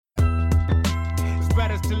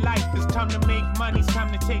is to life. It's time to make money. It's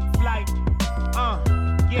time to take flight.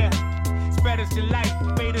 Yeah. Spreaders to life.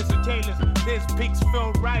 Faders or tailors. This pics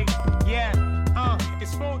feel right. Yeah.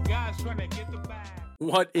 It's 4 guys trying to get the bag.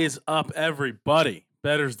 What is up, everybody?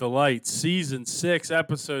 Better's Delight, Season 6,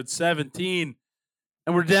 Episode 17.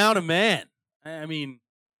 And we're down a man. I mean,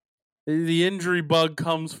 the injury bug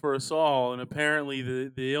comes for us all, and apparently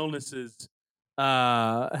the illnesses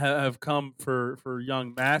have come for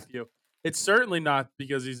young Matthew. It's certainly not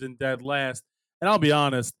because he's in dead last. And I'll be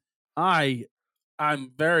honest, I'm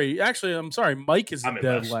sorry, Mike is in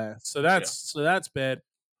dead last. So that's bad.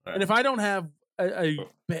 Right. And if I don't have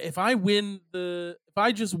if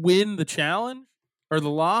I just win the challenge or the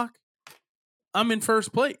lock, I'm in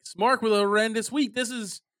first place. Mark with a horrendous week. This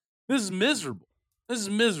is miserable. This is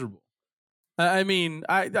miserable. I mean,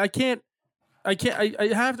 I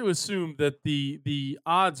have to assume that the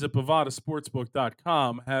odds at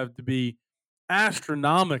bovadasportsbook.com have to be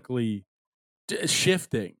astronomically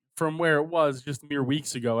shifting from where it was just mere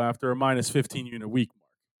weeks ago after a minus 15 unit week, Mark.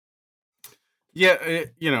 Yeah,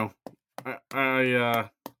 I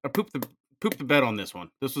pooped the bed on this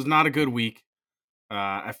one. This was not a good week.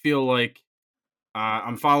 I feel like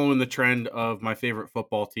I'm following the trend of my favorite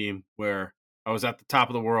football team, where I was at the top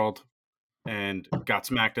of the world and got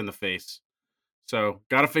smacked in the face. So,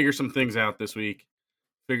 got to figure some things out this week.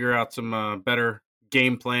 Figure out some better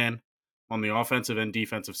game plan on the offensive and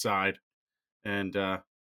defensive side, and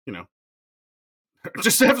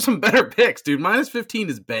just have some better picks, dude. Minus 15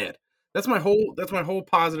 is bad. That's my whole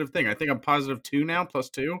positive thing. I think I'm positive 2 now, plus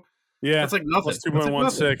 2. Yeah, that's like nothing. Plus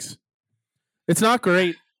 2.16. It's not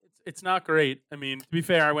great. It's not great. I mean, to be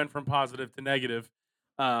fair, I went from positive to negative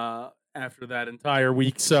after that entire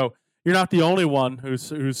week. So you're not the only one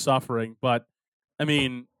who's suffering. But I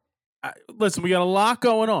mean, listen, we got a lot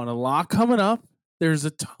going on, a lot coming up. There's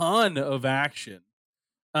a ton of action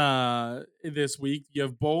this week. You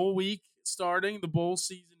have bowl week starting. The bowl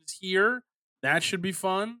season is here. That should be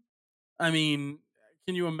fun. I mean,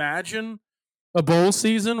 can you imagine a bowl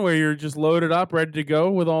season where you're just loaded up, ready to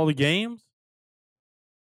go with all the games?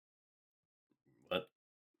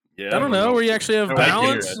 Yeah, I don't know. Where you actually have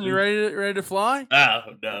balance and you're ready to fly? No,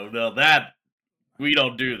 that we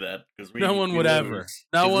don't do that because no one would ever.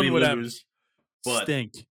 No one would ever. But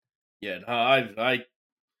stink. Yeah,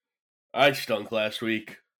 I stunk last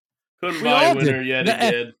week. Couldn't buy a winner yet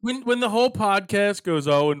again. When the whole podcast goes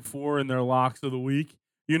 0-4 in their locks of the week,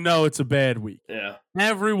 you know it's a bad week. Yeah,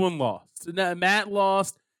 everyone lost. Matt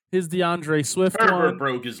lost his DeAndre Swift Herbert one.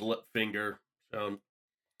 broke his finger.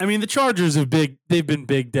 I mean, the Chargers they've been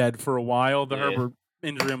big dead for a while. The Herbert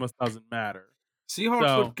injury almost doesn't matter.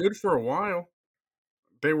 Seahawks looked good for a while.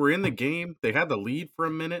 They were in the game. They had the lead for a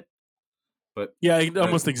minute. But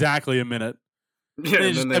almost exactly a minute. Yeah,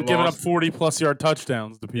 they just kept giving up 40-plus yard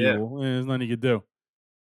touchdowns to people. Yeah. There's nothing you could do.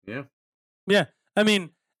 Yeah. Yeah. I mean,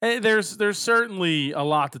 there's certainly a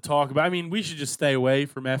lot to talk about. I mean, we should just stay away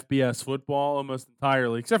from FBS football almost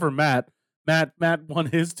entirely, except for Matt. Matt won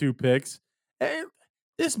his 2 picks.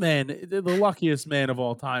 This man, the luckiest man of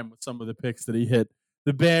all time with some of the picks that he hit.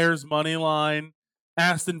 The Bears money line,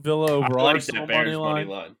 Aston Villa over Arsenal money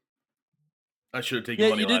line. I should have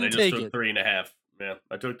taken money line. I just took 3.5. Yeah,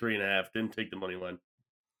 I took 3.5. Didn't take the money line.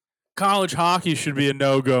 College hockey should be a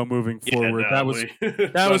no-go moving forward. That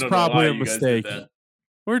was probably a mistake.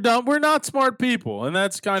 We're done. We're not smart people, and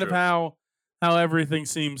that's kind of how everything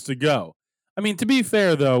seems to go. I mean, to be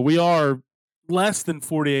fair though, we are less than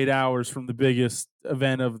 48 hours from the biggest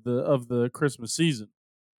event of the Christmas season.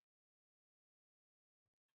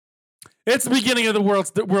 It's the beginning of the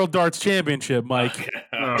World Darts Championship, Mike.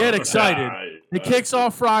 Get excited. It kicks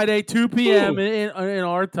off Friday, 2 p.m. in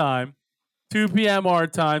our time. 2 p.m. our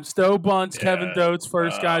time. Stowe Bunce, Kevin Dotes,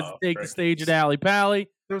 first guys to take the stage at Alley Pally.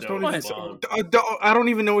 I don't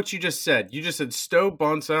even know what you just said. You just said Stowe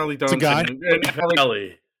Bunce, Alley Dotes, and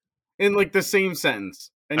in like the same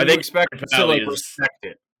sentence. And I think expect to respect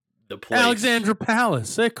it. The place. Alexandra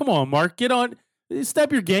Palace. Hey, come on, Mark. Get on.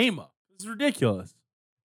 Step your game up. It's ridiculous.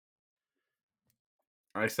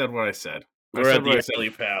 I said what I said. We're at the Alley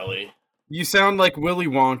Pally. You sound like Willy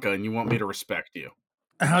Wonka, and you want me to respect you.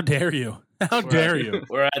 How dare you? How dare you?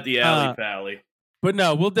 We're at the Alley Pally. But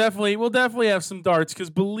no, we'll definitely have some darts because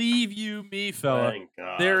believe you me, fella,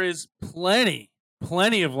 there is plenty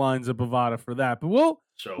of lines of Bovada for that. But we'll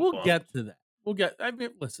get to that. I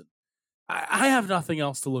mean, listen, I have nothing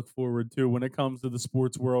else to look forward to when it comes to the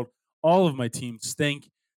sports world. All of my teams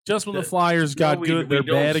stink. Just when the Flyers got good, they're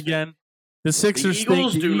bad again. The Sixers stink. The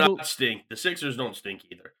Eagles do not stink. The Sixers don't stink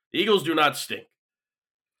either. The Eagles do not stink.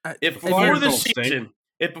 If before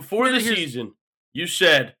the season you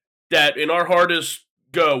said that in our hardest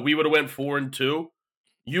go, we would have went 4-2.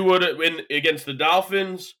 You would have been against the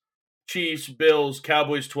Dolphins, Chiefs, Bills,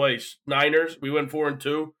 Cowboys twice, Niners. We went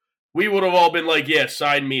 4-2. We would have all been like, "Yeah,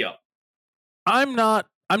 sign me up." I'm not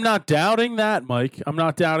doubting that, Mike. I'm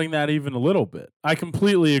not doubting that even a little bit. I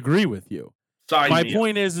completely agree with you. My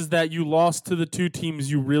point is that you lost to the two teams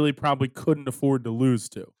you really probably couldn't afford to lose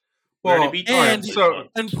to. Well, playing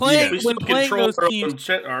those teams,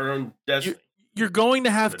 our own destiny. You're going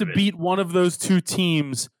to have to beat one of those two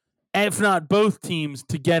teams, if not both teams,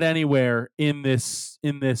 to get anywhere in this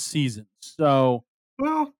season. So,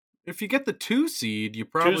 well, if you get the 2 seed, you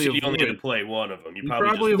probably you only have to play one of them. You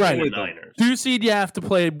probably just avoid the Niners. 2 seed, you have to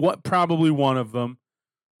play probably one of them.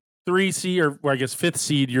 3 seed, or I guess 5th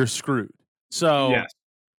seed, you're screwed. So, yes,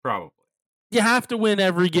 probably. You have to win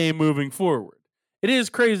every game moving forward. It is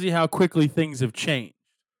crazy how quickly things have changed.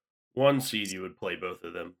 1 seed, you would play both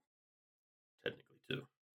of them. Technically, too.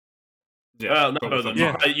 Yeah, well, not both of them.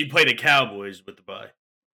 Yeah. You play the Cowboys with the bye.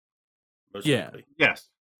 Most likely. Yes.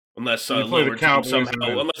 Unless a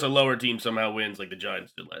lower team somehow wins, like the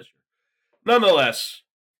Giants did last year. Nonetheless,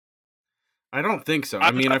 I don't think so.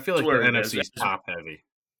 I mean, I feel like the NFC is top heavy.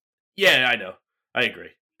 Yeah, I know. I agree.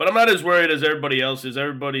 But I'm not as worried as everybody else is.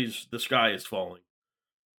 The sky is falling.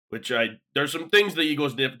 There's some things the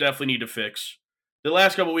Eagles definitely need to fix. The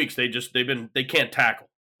last couple of weeks, they can't tackle.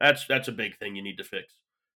 That's a big thing you need to fix.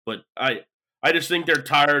 But I just think they're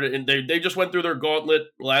tired, and they just went through their gauntlet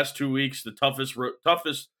the last 2 weeks, the toughest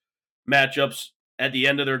matchups at the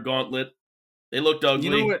end of their gauntlet. They looked ugly.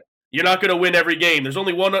 You know what? You're not going to win every game. There's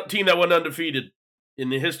only one team that went undefeated in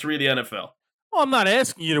the history of the NFL. Well, I'm not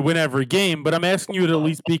asking you to win every game, but I'm asking you to at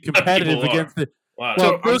least be competitive against the. Wow.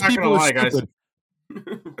 Well, so those people are guys. stupid.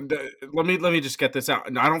 Let me just get this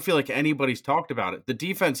out. I don't feel like anybody's talked about it. The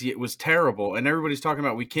defense was terrible, and everybody's talking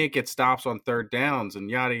about we can't get stops on 3rd downs and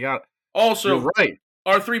yada yada. Also, you're right.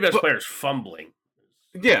 Our 3 best players fumbling.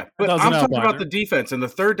 Yeah, but I'm talking about the defense, and the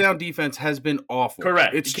 3rd down defense has been awful.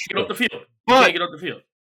 Correct. It's you can't get off the field. But get off the field.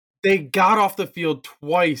 They got off the field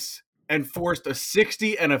twice and forced a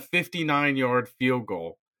 60 and a 59-yard field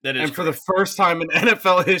goal. That is and for the first time in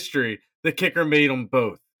NFL history, the kicker made them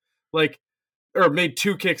both. Or made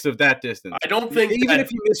 2 kicks of that distance. I don't think even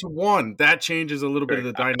if you miss one, that changes a little bit of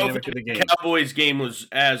the dynamic of the game. The Cowboys game was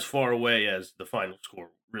as far away as the final score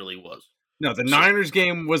really was. No, the Niners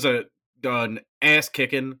game was an ass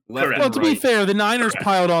kicking left and right. Well, to be fair, the Niners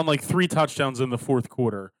piled on like 3 touchdowns in the 4th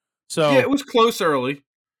quarter. So yeah, it was close early.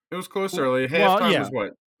 Halftime was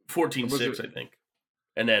what? 14-6, I think.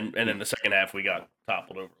 And then the second half we got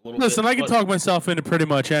toppled over a little bit. Listen, I can talk myself into pretty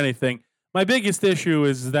much anything. My biggest issue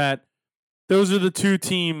is that those are the 2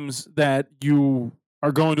 teams that you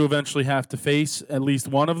are going to eventually have to face, at least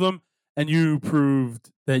one of them, and you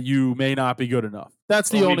proved that you may not be good enough. That's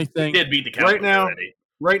the only thing. We did beat the Cowboys already.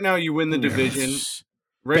 Right now, you win the division.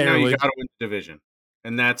 Right now, you got to win the division,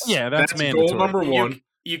 and that's mandatory. Goal number 1.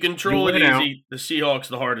 You control it easy. The Seahawks,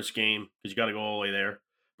 the hardest game because you got to go all the way there.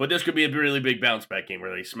 But this could be a really big bounce back game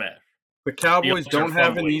where they smash. The Cowboys don't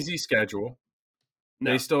have an easy schedule.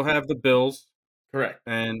 No. They still have the Bills. Correct.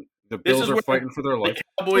 And the Bills are fighting for their life.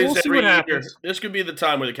 The Cowboys every year. This could be the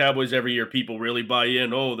time where the Cowboys every year people really buy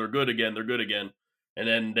in. Oh, they're good again. They're good again. And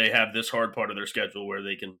then they have this hard part of their schedule where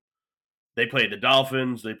they play the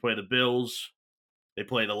Dolphins, they play the Bills, they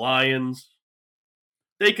play the Lions.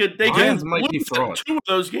 They could lose 2 of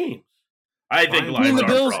those games. I think Lions are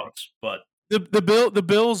frauds, but the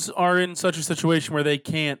Bills are in such a situation where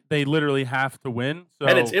they literally have to win. So,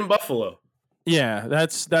 and it's in Buffalo. Yeah,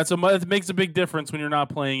 it makes a big difference when you're not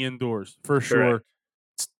playing indoors, for sure.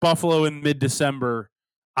 It's Buffalo in mid-December.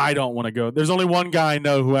 I don't want to go. There's only one guy I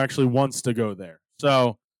know who actually wants to go there.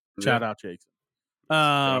 So, shout out, Jason.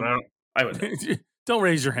 I would. Don't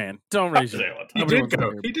raise your hand. Don't raise your hand.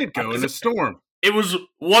 He did go in a storm. It was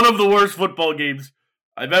one of the worst football games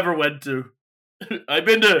I've ever went to. I've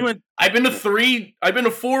been to 4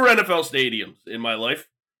 NFL stadiums in my life.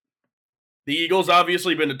 The Eagles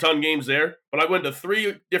obviously been to ton games there, but I went to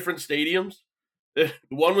 3 different stadiums.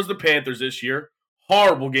 One was the Panthers this year.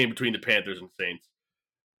 Horrible game between the Panthers and Saints.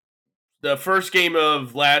 The first game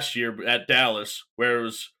of last year at Dallas, where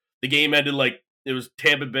the game ended like it was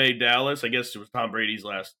Tampa Bay, Dallas. I guess it was Tom Brady's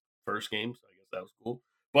first game, so I guess that was cool.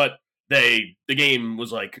 But the game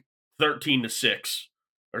was like 13-6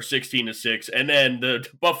 or 16-6, and then the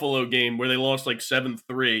Buffalo game where they lost like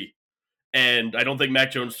 7-3, and I don't think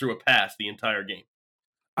Mac Jones threw a pass the entire game.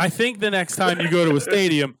 I think the next time you go to a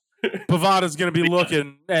stadium, Pavada's going to be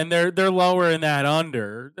looking, and they're lowering that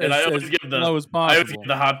under. And I always give the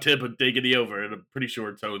hot tip of taking the over, and I'm pretty sure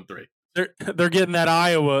it's 0-3. They're getting that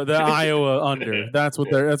Iowa under. That's what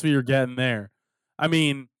you're getting there. I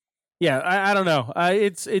mean, yeah, I don't know.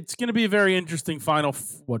 It's going to be a very interesting final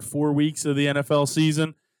 4 weeks of the NFL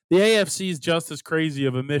season. The AFC is just as crazy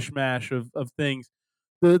of a mishmash of things.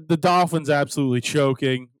 The Dolphins absolutely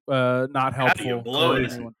choking, not How do you helpful blow for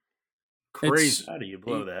it? anyone. Crazy. How do you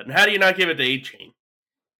blow that? And how do you not give it to A-Chain?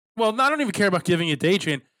 Well, I don't even care about giving it to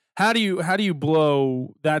A-Chain. How do you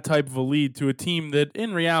blow that type of a lead to a team that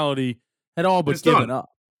in reality had all but It's given done. up?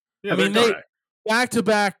 Yeah, I mean, they're they done.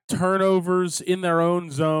 back-to-back turnovers in their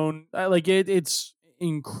own zone. It's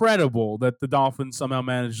incredible that the Dolphins somehow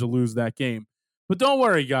managed to lose that game. But don't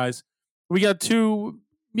worry, guys. We got 2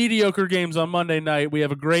 mediocre games on Monday night. We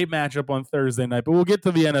have a great matchup on Thursday night, but we'll get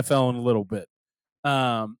to the NFL in a little bit.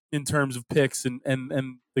 In terms of picks and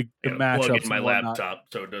the matchups Plug in my and whatnot. laptop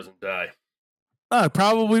so it doesn't die.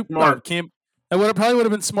 Probably Smart. I probably would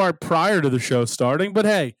have been smart prior to the show starting, but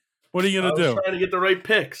hey, what are you gonna do? Trying to get the right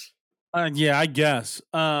picks. Yeah, I guess.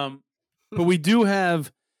 But we do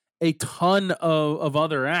have a ton of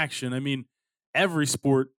other action. I mean, every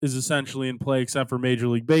sport is essentially in play except for Major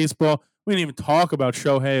League Baseball. We didn't even talk about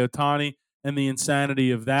Shohei Ohtani and the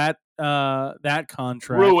insanity of that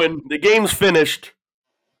contract. Ruin. The game's finished.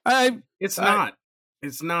 It's not.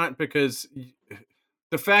 It's not because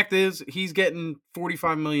the fact is he's getting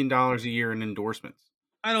 $45 million a year in endorsements.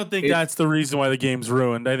 I don't think that's the reason why the game's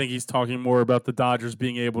ruined. I think he's talking more about the Dodgers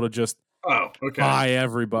being able to just buy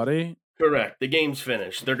everybody. Correct. The game's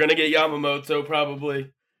finished. They're going to get Yamamoto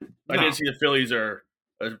probably. I did see the Phillies are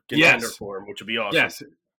a contender for him, which would be awesome. Yes,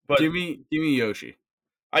 but give me Yoshi.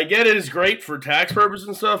 I get it is great for tax purposes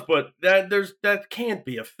and stuff, but that can't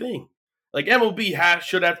be a thing. Like MLB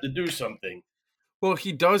should have to do something. Well,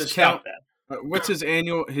 he does count that. What's his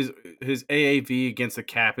annual his AAV against the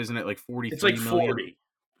cap? Isn't it like 43? It's like 40,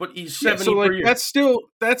 but he's 70 so per year. That's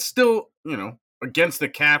still against the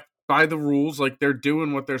cap by the rules. Like they're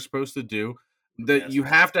doing what they're supposed to do. That you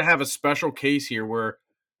have to have a special case here where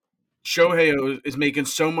Shohei is making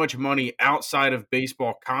so much money outside of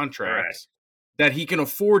baseball contracts that he can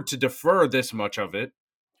afford to defer this much of it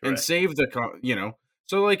and save the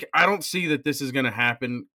So I don't see that this is going to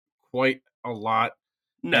happen quite a lot.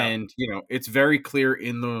 No. And it's very clear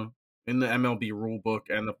in the MLB rule book,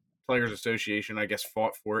 and the Players Association I guess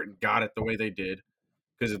fought for it and got it the way they did,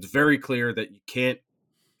 because it's very clear that you can't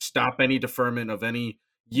stop any deferment of any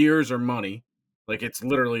years or money. Like it's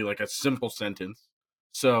literally like a simple sentence.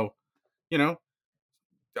 So,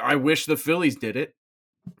 I wish the Phillies did it,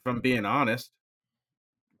 if I'm being honest.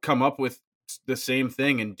 Come up with the same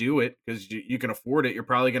thing and do it because you can afford it. You're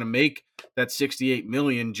probably going to make that $68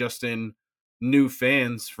 million just in new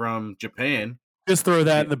fans from Japan. Just throw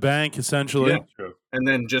that in the bank, essentially. Yeah. And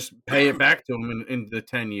then just pay it back to them in the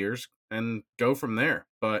 10 years and go from there.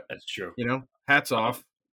 But that's true. Hats off.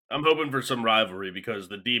 I'm hoping for some rivalry because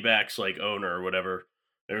the D-backs owner or whatever,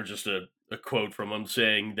 there was just a quote from him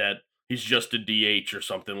saying that he's just a DH or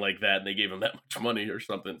something like that, and they gave him that much money or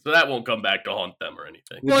something. So that won't come back to haunt them or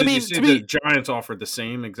anything. Well, did you see the Giants offered the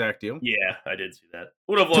same exact deal? Yeah, I did see that.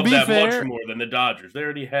 Would have loved that much more than the Dodgers. They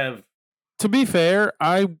already have. To be fair,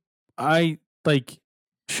 I like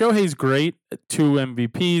Shohei's great. 2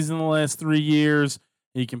 MVPs in the last 3 years.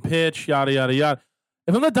 He can pitch, yada, yada, yada.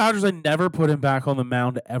 If I'm the Dodgers, I never put him back on the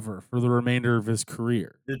mound ever for the remainder of his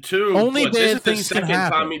career. The two. Only bad things can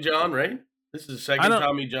happen. Tommy John, right? This is the second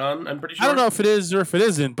Tommy John, I'm pretty sure. I don't know if it is or if it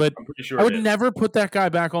isn't, but I'm pretty sure I would never put that guy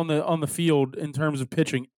back on the field in terms of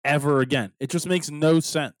pitching ever again. It just makes no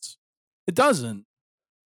sense. It doesn't.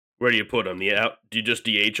 Where do you put him? Do you just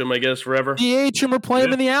DH him, I guess, forever? DH him or play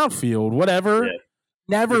him in the outfield, whatever. Yeah.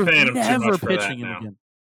 Never pitching him again.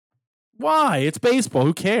 Why? It's baseball.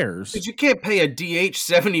 Who cares? Because you can't pay a DH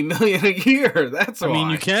 $70 million a year. That's why. I mean,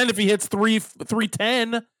 you can if he hits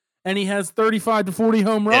 310 and he has 35 to 40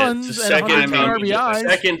 home runs and 100 RBIs.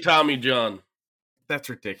 Second Tommy John. That's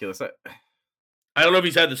ridiculous. I don't know if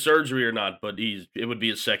he's had the surgery or not, but it would be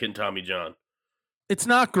his second Tommy John. It's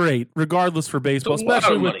not great, regardless for baseball,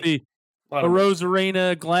 especially with the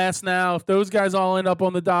Arozarena, Glass now. If those guys all end up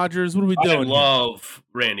on the Dodgers, what are we doing? I love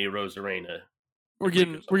Randy Arozarena. We're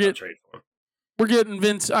getting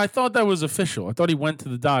Vince. I thought that was official. I thought he went to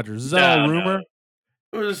the Dodgers. Is that a rumor?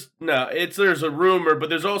 There's a rumor, but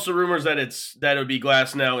there's also rumors that it would be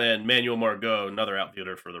Glass now and Manuel Margot, another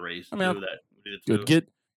outfielder for the Rays. Good.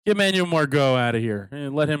 Get Manuel Margot out of here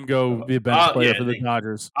and let him go be a bench player for the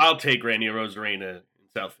Dodgers. I'll take Randy Arozarena in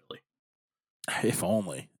South Philly. If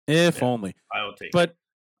only. I will take. But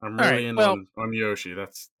I'm really in on Yoshi.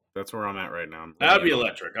 That's where I'm at right now. That'd be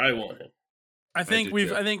electric. I want him. I think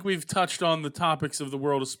we've touched on the topics of the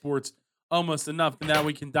world of sports almost enough, and now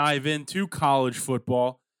we can dive into college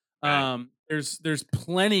football. There's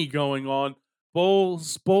plenty going on. Bowl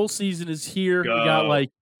season is here. Go. We got like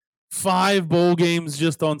 5 bowl games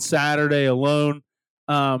just on Saturday alone.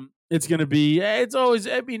 It's going to be. It's always.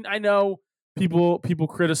 I mean, I know people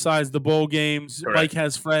criticize the bowl games. Correct. Mike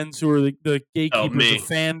has friends who are the gatekeepers me. of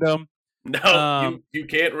fandom. No, you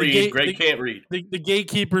can't read. Greg can't read. The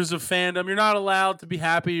gatekeepers of fandom. You're not allowed to be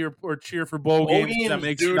happy or cheer for bowl games. That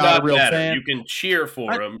makes you do not a real matter. fan. You can cheer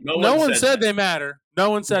for them. No one said they matter.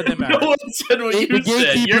 No one said they matter. No one said what you The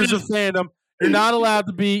said. gatekeepers of fandom. You're not allowed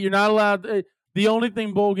to be. You're not allowed. The only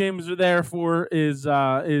thing bowl games are there for is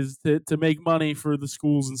to make money for the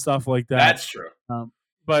schools and stuff like that. That's true.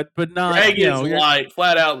 But not. Greg is lying,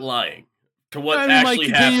 flat out lying to what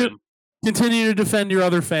actually happened. Continue to defend your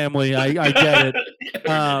other family. I get it.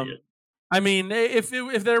 I mean, if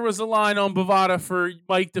there was a line on Bovada for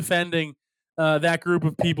Mike defending that group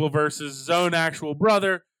of people versus his own actual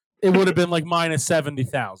brother, it would have been like minus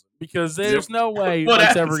 70,000 because there's no way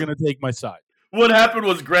Mike's ever going to take my side. What happened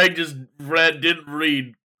was Greg just didn't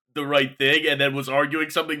read the right thing and then was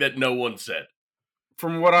arguing something that no one said.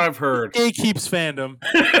 From what I've heard, gatekeeps fandom.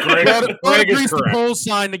 Greg is the correct. poll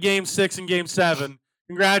sign to Game 6 and Game 7.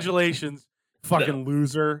 Congratulations, fucking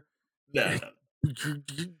loser. No.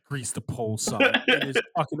 Grease the pole sign in his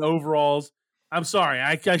fucking overalls. I'm sorry,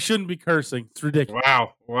 I shouldn't be cursing. It's ridiculous.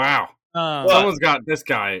 Wow. Someone's got this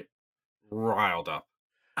guy riled up.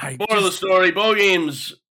 Moral of the story, bowl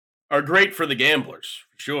games are great for the gamblers,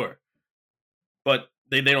 for sure. But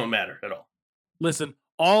they don't matter at all. Listen,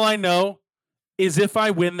 all I know is if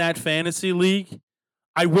I win that fantasy league,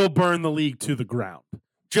 I will burn the league to the ground.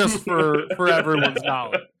 Just for everyone's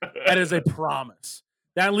knowledge. That is a promise.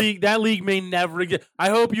 That league may never exist. I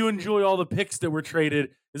hope you enjoy all the picks that were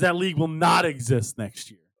traded, because that league will not exist next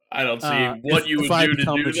year. I don't see what you would do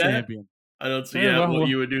to do that. Champion. I don't see what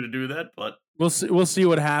you would do to do that, but we'll see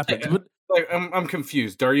what happens. But I'm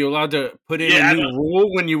confused. Are you allowed to put in a new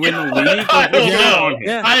rule when you win the league? I don't know.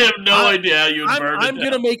 Yeah. I have no idea how you would burn it. I'm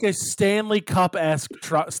going to make a Stanley Cup-esque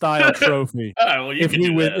style trophy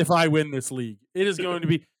if I win this league. It is going to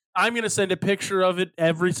be. I'm going to send a picture of it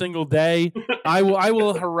every single day. I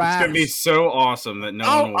will harass. It's going to be so awesome that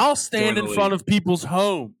I'll stand in front of people's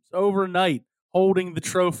homes overnight holding the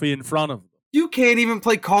trophy in front of them. You can't even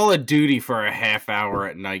play Call of Duty for a half hour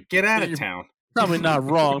at night. Get out of town. Probably not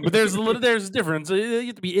wrong, but there's a difference. You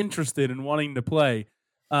have to be interested in wanting to play,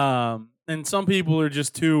 and some people are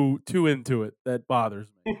just too into it. That bothers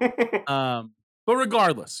me. But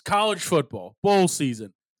regardless, college football bowl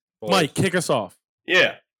season. Mike, kick us off.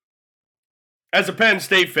 Yeah. As a Penn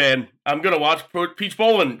State fan, I'm gonna watch Peach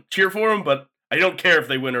Bowl and cheer for them, but I don't care if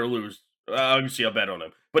they win or lose. Obviously, I'll bet on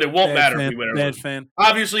them, but it won't matter if we win or lose.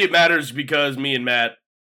 Obviously, it matters because me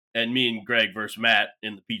and Greg versus Matt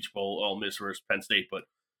in the Peach Bowl, Ole Miss versus Penn State. But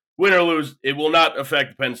win or lose, it will not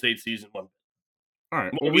affect the Penn State season one. All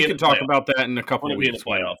right, well, we can talk about that in a couple of weeks. In the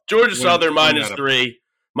playoff. Georgia Southern -3,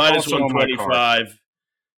 -125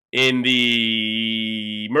 in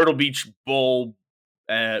the Myrtle Beach Bowl.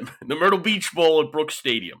 The Myrtle Beach Bowl at Brooks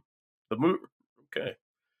Stadium. Okay.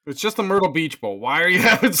 It's just the Myrtle Beach Bowl. Why are you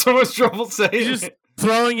having so much trouble saying just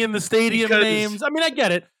throwing in the stadium names? I mean, I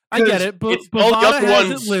get it. But Bovada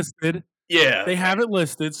has it listed. Yeah, they have it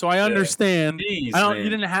listed, so I understand. Jeez, you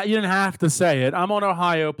didn't have to say it. I'm on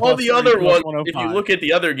Ohio. All the other ones, if you look at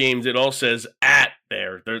the other games, it all says at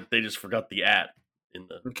there. They just forgot the at in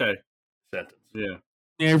the sentence. Yeah,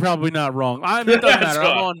 you're probably not wrong. It doesn't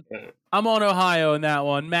matter. I'm on Ohio in that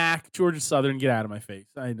one. Mac, Georgia Southern, get out of my face.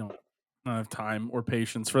 I don't have time or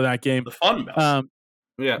patience for that game. The Fun Belt.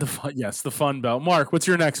 The Fun Belt. Mark, what's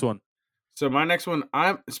your next one? So my next one,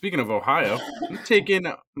 speaking of Ohio, I'm taking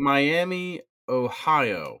Miami,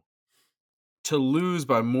 Ohio to lose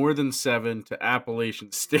by more than 7 to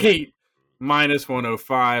Appalachian State,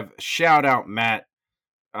 -105. Shout out, Matt.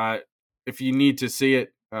 If you need to see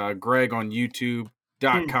it, Greg on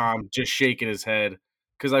YouTube.com just shaking his head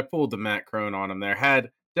because I pulled the Matt Crone on him there.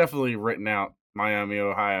 Had definitely written out Miami,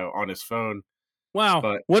 Ohio on his phone.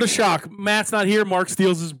 Wow, what a shock. Matt's not here. Mark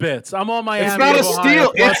steals his bits. I'm on Miami. It's not a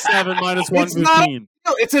steal. It's +7, -115.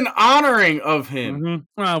 It's an honoring of him.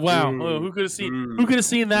 Mm-hmm. Oh, wow. Who could have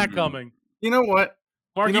seen that coming? You know what?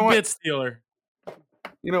 Marky bit stealer.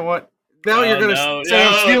 You know what? Now you're going to say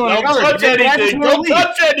I'm stealing. Don't touch anything. Don't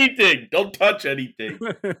touch anything. Don't touch anything.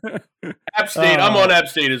 App State. I'm on App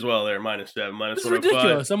State as well there. -7, -105. This is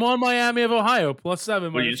ridiculous. I'm on Miami of Ohio.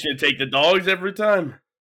 +7. Well, you just going to take the dogs every time?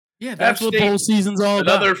 Yeah, that's what bowl season's all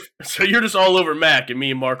about. So you're just all over Mac, and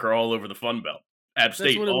me and Mark are all over the Fun Belt. App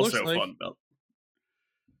State also Fun Belt.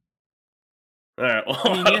 All right.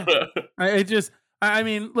 I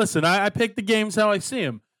mean, listen, I pick the games how I see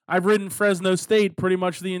them. I've ridden Fresno State pretty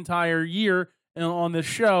much the entire year, on this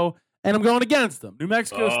show, and I'm going against them. New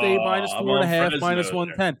Mexico State minus I'm 4.5, on minus Fresno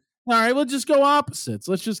 110. All right, we'll just go opposites.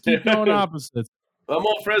 Let's just keep going opposites. I'm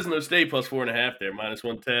on Fresno State plus 4.5 there, minus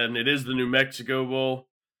 110. It is the New Mexico Bowl,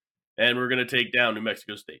 and we're going to take down New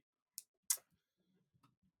Mexico State.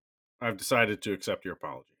 I've decided to accept your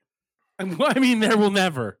apology. I mean, there will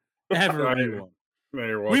never be one.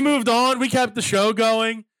 We moved on. We kept the show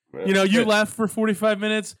going. You know, you left for 45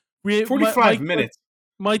 minutes. 45 minutes.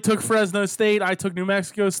 Mike took Fresno State. I took New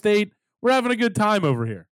Mexico State. We're having a good time over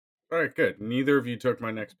here. All right, good. Neither of you took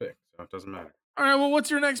my next pick, so it doesn't matter. All right, well, what's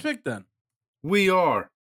your next pick then? We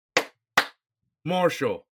are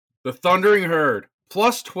Marshall, the Thundering Herd,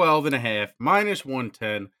 plus 12.5, minus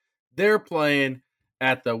 110. They're playing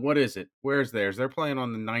at the, what is it? Where's theirs? They're playing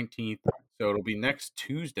on the 19th, so it'll be next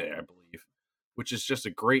Tuesday, I believe, which is just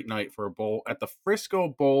a great night for a bowl at the Frisco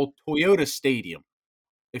Bowl Toyota Stadium,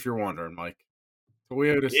 if you're wondering, Mike.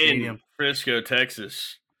 Toyota Stadium. Frisco,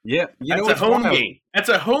 Texas. Yeah, that's a home game. That's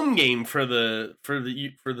a home game for the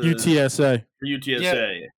UTSA. For UTSA.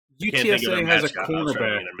 Yeah. UTSA has a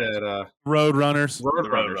cornerback that Roadrunners.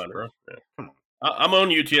 Roadrunner. Yeah. Come on. I'm on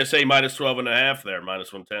UTSA minus 12.5 there,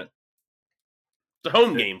 minus 110. It's a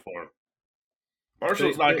home game for them.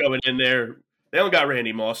 Marshall's not going in there. They don't got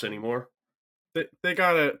Randy Moss anymore. They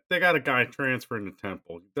got a guy transferring to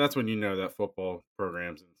Temple. That's when you know that football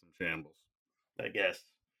program's in some shambles. I guess.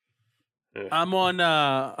 Yeah. I'm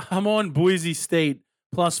on Boise State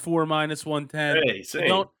plus 4, minus 110. Hey,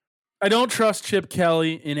 same. I don't trust Chip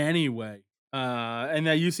Kelly in any way. And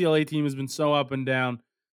that UCLA team has been so up and down.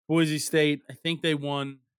 Boise State, I think they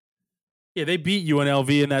won. Yeah, they beat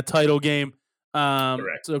UNLV in that title game.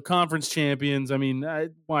 Correct. So conference champions. I mean,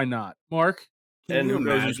 why not? Mark? And who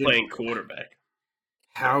knows who's playing quarterback?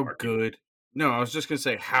 How good? No, I was just going to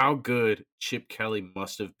say how good Chip Kelly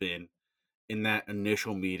must have been in that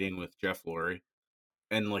initial meeting with Jeff Lurie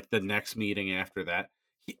and like the next meeting after that.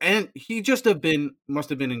 He just must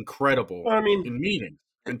have been incredible in meetings.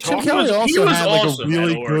 And Chip Kelly also had like awesome a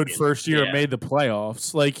really good first year and made the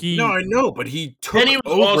playoffs. No, I know, but he took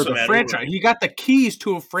over the franchise. Oregon. He got the keys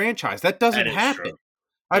to a franchise. That doesn't happen.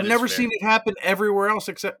 I've never seen it happen everywhere else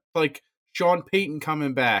except like Sean Payton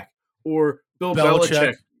coming back or Bill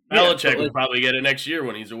Belichick. Belichick will probably get it next year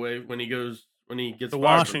when he's away, when he gets to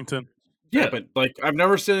Washington. Yeah, but like I've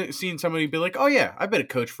never seen somebody be like, "Oh yeah, I've been a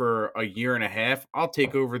coach for a year and a half. I'll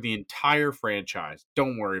take over the entire franchise.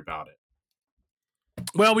 Don't worry about it."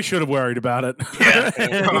 Well, we should have worried about it. Yeah,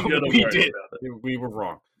 we did. We were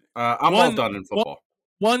wrong. I'm all done in football.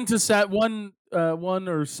 One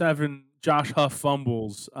or seven Josh Huff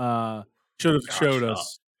fumbles should have showed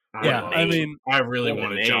us. Yeah, I mean, I really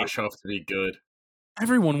wanted Josh Huff to be good.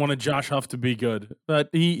 Everyone wanted Josh Huff to be good, but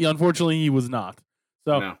unfortunately he was not.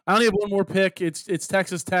 So I only have one more pick. It's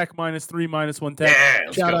Texas Tech minus 3, minus 110.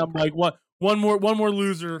 Yeah, shout out Mike. One more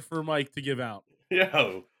loser for Mike to give out.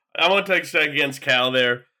 Yo, I want Texas Tech against Cal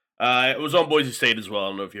there. It was on Boise State as well. I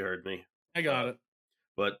don't know if you heard me. I got it.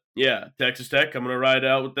 But yeah, Texas Tech. I'm gonna ride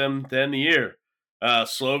out with them to end the year.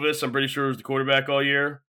 Slovis, I'm pretty sure was the quarterback all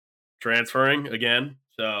year, transferring again.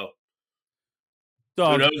 So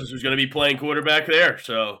who knows who's gonna be playing quarterback there?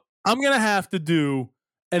 So I'm gonna have to do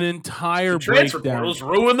an entire breakdown.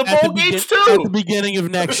 Ruin the bowl games too. At the beginning of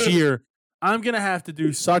next year, I'm going to have to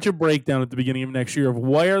do such a breakdown at the beginning of next year of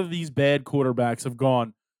where these bad quarterbacks have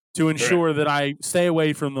gone to ensure that I stay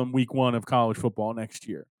away from them week 1 of college football next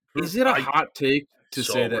year. Is it a hot take to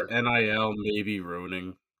say that NIL may be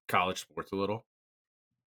ruining college sports a little?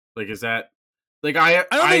 Like, is that like I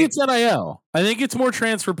don't think it's NIL. I think it's more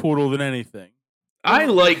transfer portal than anything. I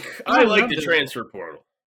like the transfer portal.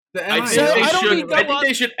 I think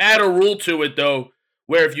they should add a rule to it though,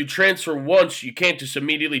 where if you transfer once, you can't just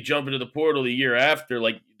immediately jump into the portal the year after.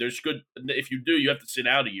 Like if you do, you have to sit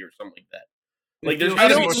out a year or something like that. Like there's got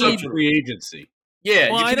to be some free agency. Yeah,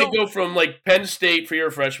 you can go from like Penn State for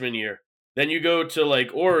your freshman year, then you go to like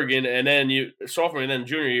Oregon, and then you sophomore, and then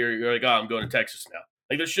junior year, you're like, I'm going to Texas now.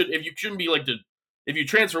 Like shouldn't be like if you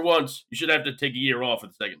transfer once, you should have to take a year off at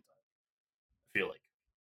the second time. I feel like.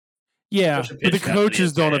 Yeah, but the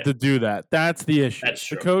coaches don't have to do that. That's the issue. That's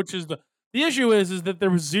true. The coaches, the issue is that there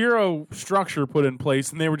was zero structure put in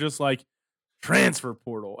place, and they were just like transfer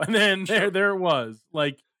portal, and then there it was.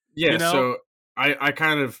 Like, so I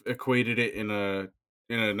kind of equated it in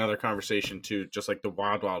another conversation to just like the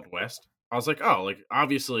Wild Wild West. I was like, oh, like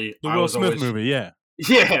obviously the Will Smith movie, yeah.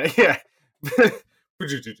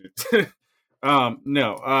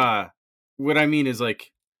 No. What I mean is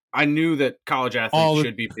like I knew that college athletes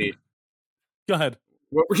should be paid. Go ahead.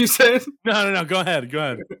 What were you saying? No. Go ahead.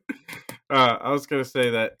 I was going to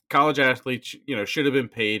say that college athletes, should have been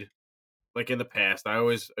paid like in the past, I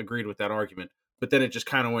always agreed with that argument. But then it just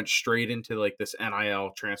kind of went straight into like this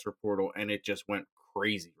NIL transfer portal, and it just went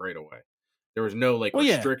crazy right away. There was no like Well,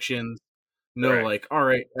 yeah. restrictions, no Correct. like, all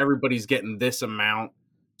right, everybody's getting this amount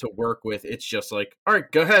to work with. It's just like, all right,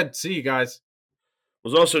 go ahead, see you guys.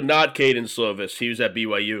 Was also not Caden Slovis. He was at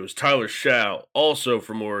BYU. It was Tyler Schau, also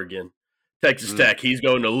from Oregon. Texas Tech. He's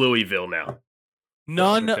going to Louisville now.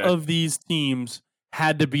 None Okay. of these teams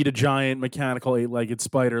had to beat a giant mechanical 8-legged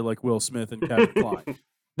spider like Will Smith and Kevin Klein.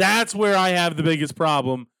 That's where I have the biggest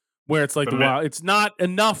problem, where it's like it's not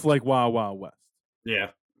enough like Wild Wild West. Yeah,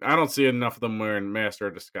 I don't see enough of them wearing Master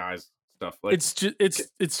of Disguise stuff. Like It's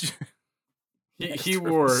just he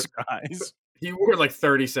wore like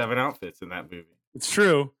 37 outfits in that movie. It's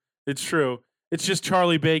true. It's true. It's just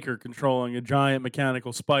Charlie Baker controlling a giant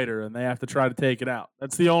mechanical spider, and they have to try to take it out.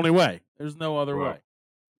 That's the only way. There's no other way.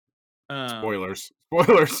 Spoilers.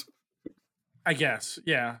 I guess.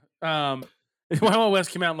 Yeah. Wild Wild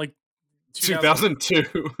West came out in like 2002.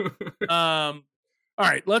 All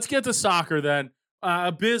right, let's get to soccer then.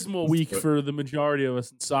 Abysmal week for the majority of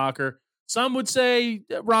us in soccer. Some would say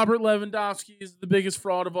that Robert Lewandowski is the biggest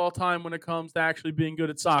fraud of all time when it comes to actually being good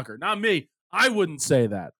at soccer. Not me. I wouldn't say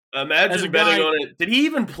that. Imagine betting on it. Did he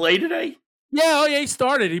even play today? Yeah, he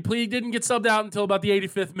started. He didn't get subbed out until about the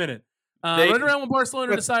 85th minute. Right around when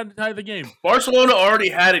Barcelona decided to tie the game. Barcelona already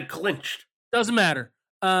had it clinched. Doesn't matter.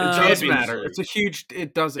 It does matter. It's a huge.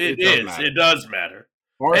 It does. It does matter.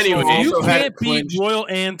 Arsenal Anyway, if you also had can't it beat clinched, Royal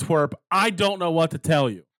Antwerp, I don't know what to tell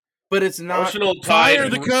you. but it's not. Arsenal Fire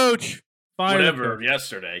tied the coach. Fire the whatever coach.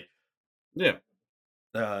 yesterday. Yeah,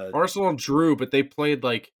 Arsenal drew, but they played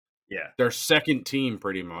like their second team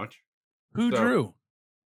pretty much. Who drew?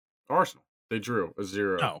 Arsenal. They drew a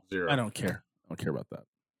 0-0. I don't care. I don't care about that.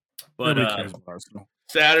 But Nobody cares about Arsenal.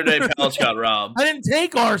 Saturday, Palace got robbed. I didn't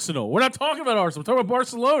take Arsenal. We're not talking about Arsenal. We're talking about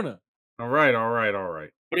Barcelona. All right.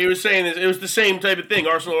 But he was saying it was the same type of thing.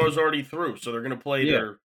 Arsenal was already through, so they're going to play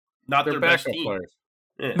their best backup team. players.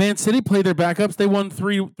 Yeah. Man City played their backups. They won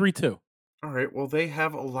 3-2. All right. Well, they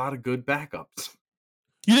have a lot of good backups.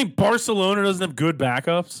 You think Barcelona doesn't have good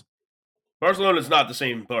backups? Barcelona's not the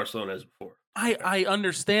same Barcelona as before. I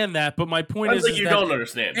understand that, but my point Sounds is like you that don't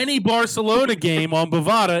understand. any Barcelona game on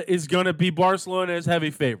Bovada is going to be Barcelona as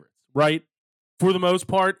heavy favorites, right? For the most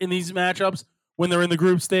part in these matchups when they're in the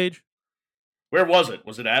group stage. Where was it?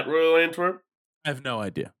 Was it at Royal Antwerp? I have no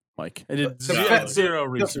idea, Mike. I did The zero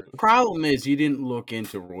research. The problem is you didn't look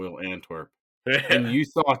into Royal Antwerp, and you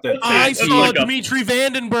thought that I saw like a- Dimitri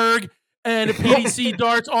Vandenberg and a PDC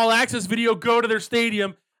Darts All Access video go to their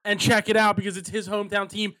stadium and check it out because it's his hometown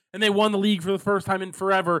team, and they won the league for the first time in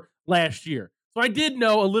forever last year. So I did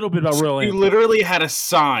know a little bit about Royal you Antwerp. literally had a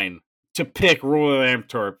sign to pick Royal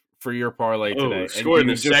Antwerp for your parlay today. Scored in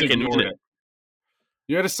the you just second ignored minute. it.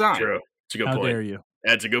 You had a sign. True. It's a good How point. dare you?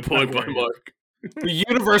 That's a good point by Mark. The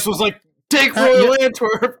universe was like, take Royal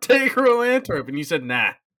Antwerp, take Royal Antwerp. And you said,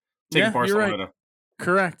 nah, take Yeah, Barcelona. you're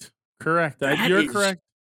right. Correct. That You're is- correct.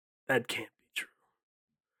 That can't be true.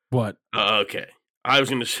 What? Okay. I was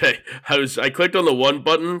going to say, I clicked on the one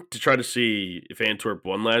button to try to see if Antwerp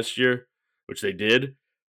won last year, which they did,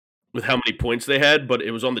 with how many points they had, but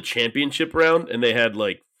it was on the championship round, and they had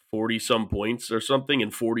like 40-some points or something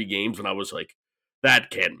in 40 games, and I was like,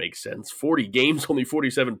 that can't make sense. 40 games, only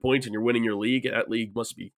 47 points, and you're winning your league? That league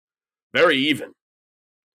must be very even.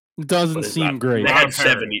 It doesn't But it's seem not. great. They Not had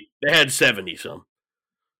apparent. 70. They had 70-some.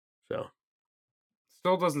 So,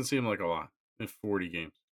 Still doesn't seem like a lot in 40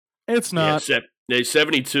 games. It's not. they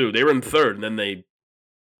 72. They were in third, and then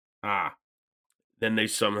they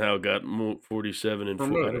somehow got 47 and 4.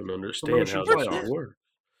 I Promoted. don't understand Promotion how this playoffs. works.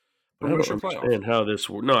 I Promotion don't understand playoffs. how this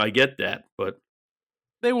works. No, I get that, but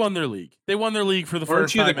They won their league. They won their league for the Aren't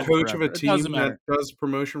first you time. the in coach forever. of a It team doesn't matter. that does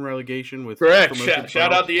promotion relegation with correct. promotion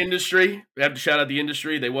Shout out playoffs? the industry. We have to shout out the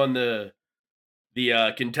industry. They won the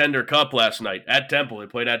Contender Cup last night at Temple. They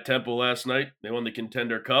played at Temple last night. They won the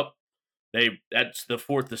Contender Cup. That's the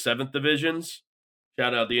 4th to 7th divisions.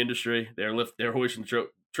 Shout out the industry. They're hoisting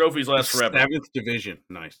trophies last forever. 7th division.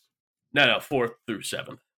 Nice. No, 4th through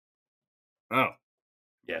 7th. Oh.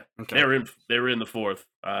 Yeah. Okay. They were in the 4th.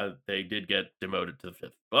 They did get demoted to the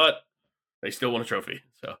 5th, but they still won a trophy.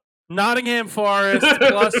 So Nottingham Forest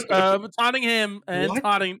plus Tottenham and What?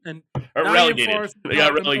 Tottenham and or Nottingham relegated. Forest They got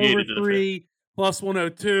Tottenham relegated over to the 5th. 3 plus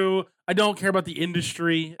 102. I don't care about the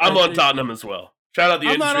industry. I'm on Tottenham as well. Shout out the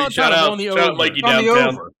I'm not industry. on Shout Tottenham, I'm out, on the shout out over. Mikey On the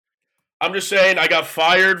downtown. over. I'm just saying I got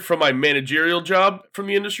fired from my managerial job from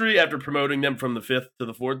the industry after promoting them from the 5th to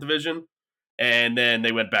the 4th division, and then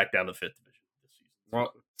they went back down to the 5th division this season.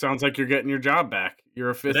 Well, sounds like you're getting your job back.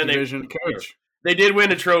 You're a 5th Then division coach. They did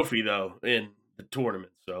win a trophy though in the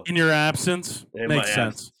tournament. So In your absence, in makes my sense.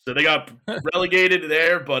 absence. So they got relegated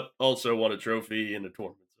there, but also won a trophy in the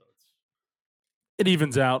tournament. So It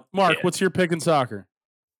evens out. Mark, Yeah. what's your pick in soccer?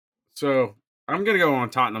 So I'm going to go on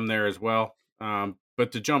Tottenham there as well.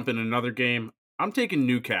 But to jump in another game, I'm taking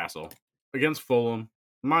Newcastle against Fulham,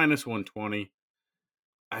 minus 120.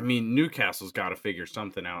 I mean, Newcastle's got to figure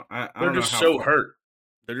something out. I they're don't know just how so far, hurt.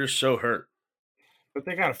 They're just so hurt. but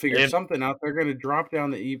they got to figure They have- something out. They're going to drop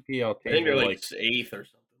down the EPL I think they're table. like 8th or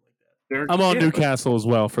something like that. They're, I'm on yeah, but Newcastle as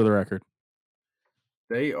well, for the record.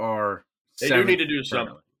 they are. They do need to do seventh something.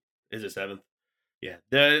 currently. Is it 7th? Yeah,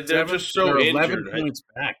 they're Seventh, just so they're injured. 11 points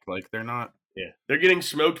back. Like they're not. Yeah, they're getting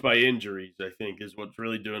smoked by injuries. I think is what's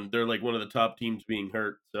really doing. They're like one of the top teams being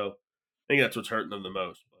hurt. So I think that's what's hurting them the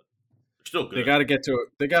most. But they're still good. They got to get to.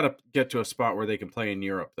 They got to get to a spot where they can play in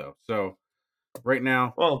Europe, though. So right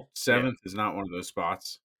now, Well, 7th is not one of those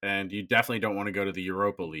spots, and you definitely don't want to go to the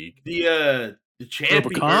Europa League. The Europa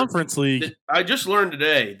champion Conference League. I just learned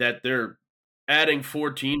today that they're adding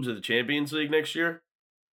 4 teams to the Champions League next year.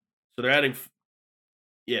 So they're adding,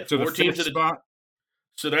 So 4 the teams 5th to the. spot.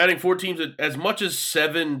 So they're adding 4 teams. As much as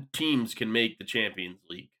 7 teams can make the Champions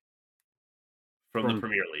League from the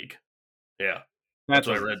Premier League. Yeah, that's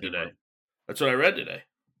what I read today. Right. That's what I read today.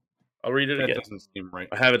 I'll read it That again. doesn't seem right.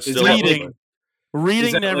 I have it Is still that up. Reading. Is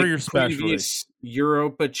Reading that never like your specialty. previous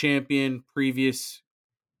Europa champion, previous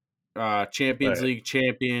Champions Right. League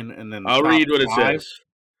champion, and then the I'll top read what it 5? says.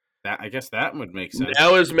 That I guess that would make sense.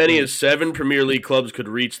 Now, as many as 7 Premier League clubs could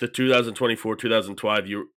reach the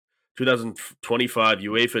 2024-2025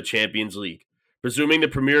 UEFA Champions League. Presuming the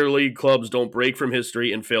Premier League clubs don't break from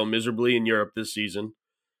history and fail miserably in Europe this season,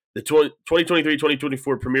 the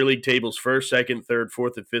 2023-2024 Premier League table's 1st, 2nd, 3rd,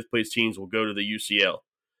 4th, and 5th place teams will go to the UCL.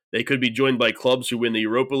 They could be joined by clubs who win the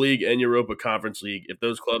Europa League and Europa Conference League if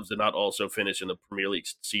those clubs did not also finish in the Premier League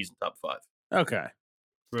season top 5. Okay.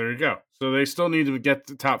 There you go. So they still need to get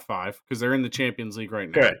the top 5 because they're in the Champions League right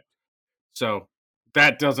now. Correct. So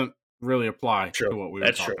that doesn't really apply True. to what we were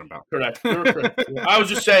That's talking true. about. Correct. I was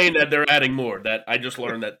just saying that they're adding more. That I just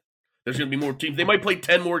learned that there's going to be more teams. They might play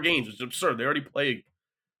 10 more games. It's absurd. They already played.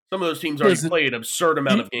 Some of those teams already played an absurd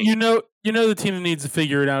amount of games. You know the team that needs to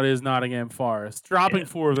figure it out is Nottingham Forest. Dropping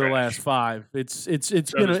 4 of their trash. last 5. It's So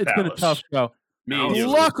been does a Palace. tough go. Me and you.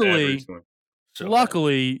 Luckily, So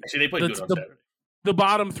luckily, bad. Actually, they played good on Saturday. the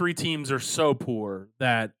bottom 3 teams are so poor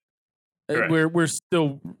that Correct. we're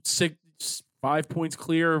still 5 points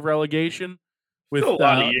clear of relegation. With Still a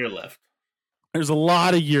lot of year left. There's a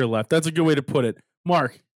lot of year left. That's a good way to put it.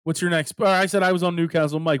 Mark, what's your next? I said I was on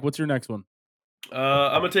Newcastle. Mike, what's your next one?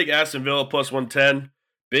 I'm gonna take Aston Villa plus 110.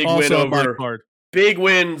 Big Also win on my over. card. Big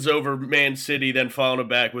wins over Man City, then following it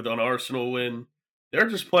back with an Arsenal win. They're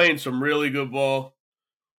just playing some really good ball.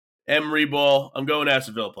 Emery ball. I'm going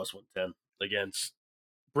Aston Villa plus 110 against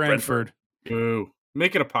Brentford. Boo.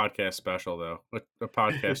 Make it a podcast special, though. A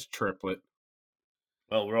podcast triplet.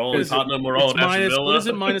 Well, we're all in Tottenham. We're all It's in Aston minus, Villa. what is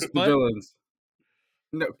it, minus The what? villains.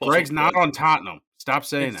 No, Plus Greg's 110. not on Tottenham. Stop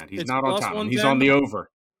saying It's- that. He's it's not on plus Tottenham. He's 110? on the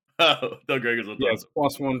over. Oh, Doug Gregg is on Yeah, Tottenham. it's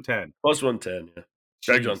plus 110. Plus 110, yeah.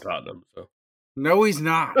 Greg's on Jeez. Tottenham, so. No, he's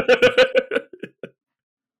not.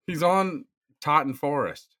 He's on Tottenham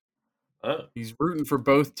Forest. Oh. He's rooting for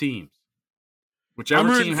both teams. Whichever I'm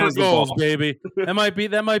rooting team for has the goals, ball. baby. That might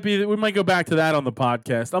be. We might go back to that on the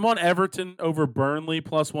podcast. I'm on Everton over Burnley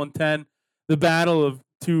plus 110. The battle of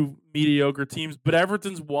 2 mediocre teams, but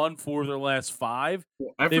Everton's won 4 of their last 5.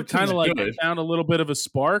 Well, They've Everton's kind of like good. found a little bit of a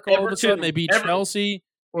spark. All of a Everton- sudden, they beat Chelsea.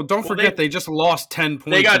 Well, don't forget they just lost 10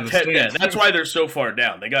 points. They got in the 10. Yeah, stands. that's why they're so far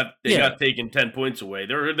down. They got Yeah. taken 10 points away.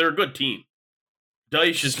 They're a good team.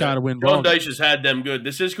 Dyche Just is gotta win John ball. Dyche has had them good.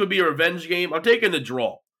 This could be a revenge game. I'm taking the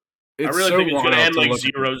draw. It's I really so think it's going to wild end like look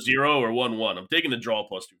at- 0-0 or 1-1. I'm taking the draw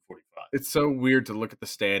plus 245. It's so weird to look at the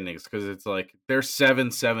standings because it's like they're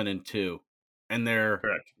 7-7-2, and they're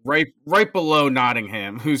Correct. right below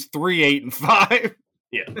Nottingham, who's 3-8-5.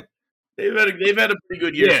 Yeah. They've had a pretty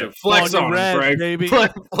good year. Yeah, so flex On on your them, red, Greg. baby.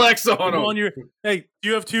 Flex on Come them. on your. Hey, do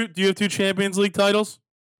you have 2 Champions League titles?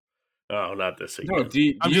 Oh, not this again. No, do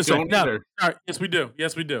you I'm just saying. don't No. either. All right. Yes, we do.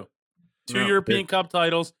 Yes, we do. 2 No, European Cup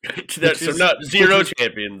titles. That's is- not zero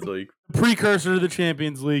Champions League. Precursor to the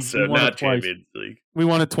Champions League. So We won not it twice. Champions League. We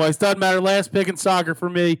won it twice. Doesn't matter. Last pick in soccer for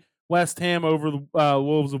me. West Ham over the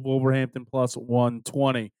Wolves of Wolverhampton plus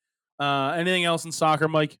 120. Anything else in soccer,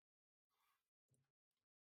 Mike?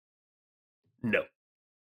 No.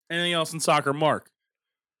 Anything else in soccer, Mark?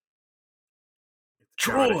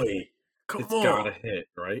 Troy, come It's on. gotta hit,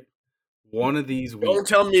 right? One of these weeks. Don't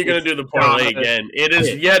tell me you're going to do the It's parlay gotta again. It is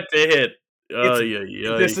hit. yet to hit.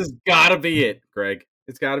 This has gotta be it, Greg.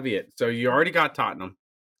 It's gotta be it. So you already got Tottenham.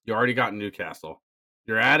 You already got Newcastle.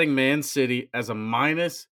 You're adding Man City as a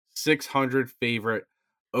minus 600 favorite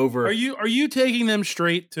over. Are you taking them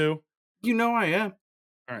straight too? You know I am.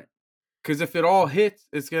 All right. Because if it all hits,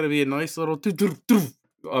 it's going to be a nice little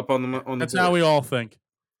up on the That's board. how we all think.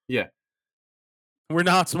 Yeah. We're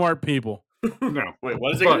not smart people. No. Wait,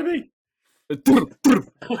 what is it going to be? The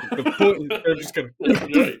point, they're just going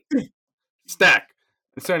to stack.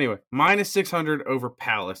 So anyway, minus 600 over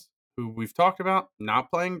Palace, who we've talked about, not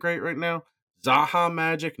playing great right now. Zaha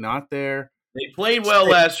Magic, not there. They played well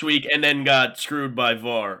last week and then got screwed by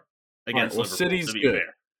VAR against Liverpool. City's to be good.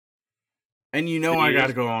 fair. And you know I got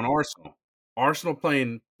to go on Arsenal. Arsenal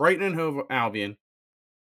playing Brighton and Hove Albion.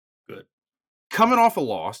 Good. Coming off a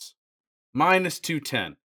loss, minus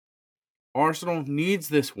 210. Arsenal needs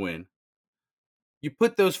this win. You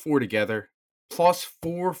put those four together, plus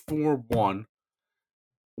 441.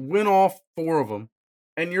 Win all four of them,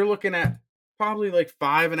 and you're looking at probably like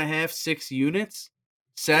 5.5, 6 units.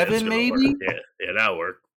 7 maybe? Yeah, that'll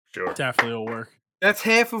work. Sure. Definitely will work. That's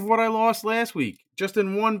half of what I lost last week, just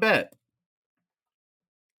in one bet.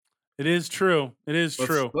 It is true. It is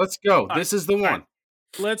true. Let's go. This is the one.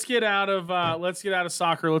 Let's get out of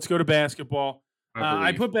soccer. Let's go to basketball.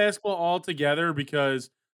 I put basketball all together because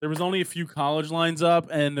there was only a few college lines up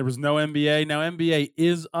and there was no NBA. Now NBA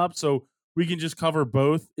is up, so we can just cover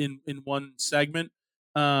both in one segment.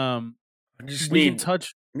 I just we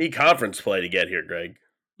need conference play to get here, Greg.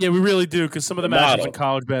 Yeah, we really do, because some of the matches in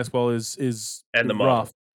college basketball is and the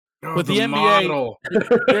rough. Oh, but the NBA,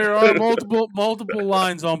 there are multiple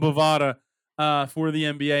lines on Bovada for the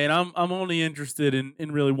NBA, and I'm only interested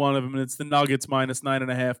in really one of them, and it's the Nuggets minus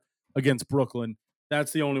 9.5 against Brooklyn.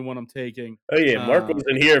 That's the only one I'm taking. Oh yeah, Mark was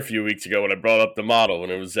in here a few weeks ago when I brought up the model when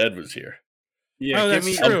it was Zed was here. Yeah,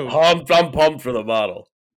 that's true. I'm pumped for the model.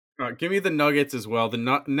 Give me the Nuggets as well.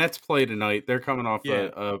 The Nets play tonight. They're coming off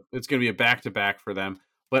it's going to be a back-to-back for them.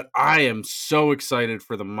 But I am so excited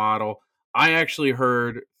for the model. I actually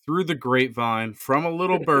heard through the grapevine from a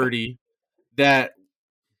little birdie that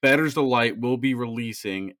Better's Delight will be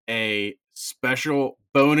releasing a special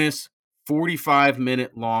bonus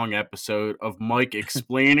 45-minute long episode of Mike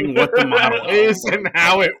explaining what the model is and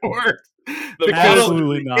how it works.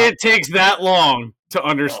 Absolutely not. It takes that long to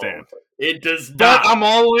understand. Oh, it does not. But I'm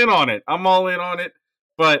all in on it.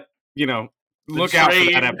 But, look out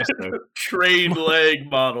for that episode. Trade leg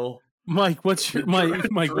model. Mike, what's your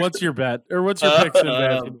what's your bet? Or what's your picks in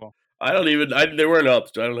basketball? They weren't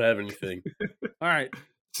up, so I don't have anything. All right.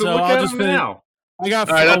 So look I'll at just them now. I got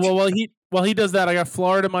while he does that, I got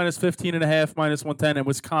Florida minus 15.5, minus 110, and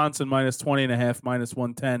Wisconsin minus 20.5, minus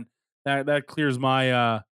 110. That clears my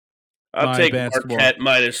I'll take basketball. Marquette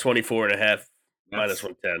minus 24.5, minus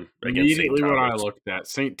 110. Immediately what I looked at.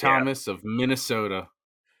 St. Thomas of Minnesota.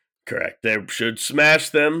 Correct. They should smash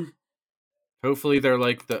them. Hopefully they're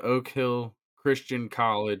like the Oak Hill Christian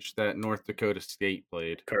College that North Dakota State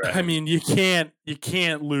played. Correct. I mean, you can't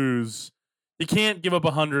lose. You can't give up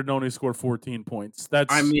 100 and only score 14 points.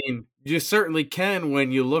 You certainly can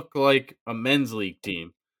when you look like a men's league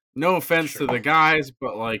team. No offense to the guys,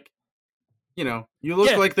 but you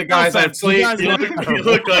look like the guys I've played. You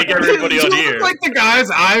look like everybody on here. You look like the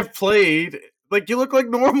guys I've played. Like, you look like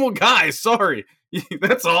normal guys. Sorry.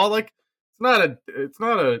 That's all. Like, it's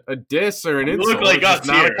not a diss or an insult. You look like us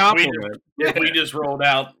not here. a compliment. We just rolled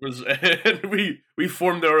out and we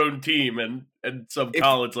formed our own team and some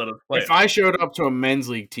college let us play. If I showed up to a men's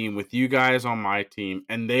league team with you guys on my team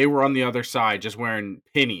and they were on the other side just wearing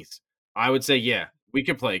pennies, I would say, yeah, we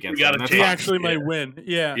could play against them. We actually might win.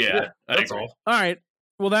 Yeah. That's all. All right.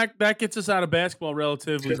 Well, that gets us out of basketball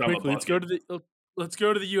relatively quickly. Let's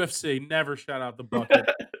go to the UFC. Never shout out the bucket.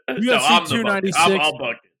 UFC 296. I'll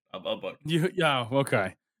bucket.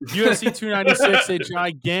 Okay. UFC 296, a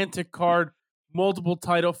gigantic card, multiple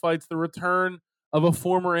title fights, the return of a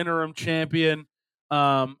former interim champion.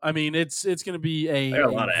 It's going to be a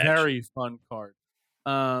very fun card.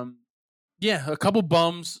 A couple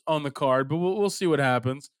bums on the card, but we'll see what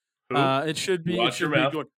happens. It should be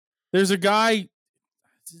good. There's a guy.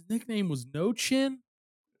 His nickname was No Chin.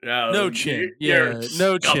 No Chin.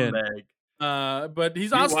 No Chin. But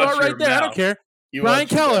I'll start right there. I don't care. Brian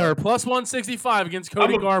Kelleher, plus 165 against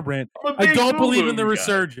Cody Garbrandt. I don't believe in the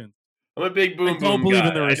resurgence. I'm a big boom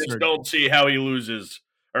guy. I just don't see how he loses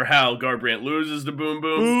or how Garbrandt loses the boom.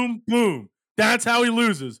 Boom, boom. That's how he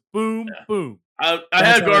loses. Boom, boom. I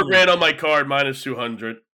had Garbrandt on my card, minus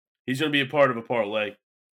 200. He's going to be a part of a parlay.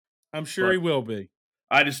 I'm sure he will be.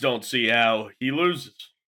 I just don't see how he loses.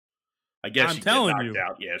 I guess I'm telling you.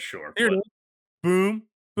 Out. Yeah, sure. Here it is. Boom,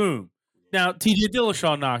 boom. Now, TJ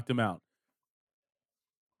Dillashaw knocked him out.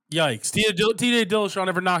 Yikes. TJ Dillashaw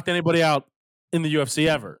never knocked anybody out in the UFC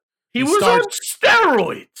ever. He was on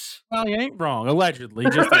steroids. Well, you ain't wrong. Allegedly,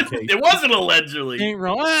 just in case. It wasn't allegedly. You ain't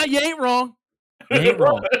wrong. You ain't wrong. You ain't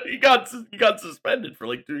wrong. He got suspended for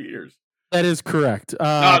like 2 years. That is correct.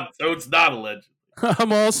 So it's not alleged.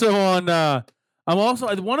 I'm also on. I'm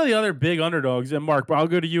also one of the other big underdogs. And Mark, I'll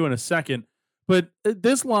go to you in a second. But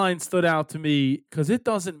this line stood out to me because it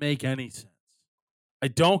doesn't make any sense. I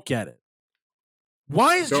don't get it.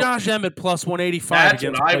 Why is Josh Emmett plus 185 That's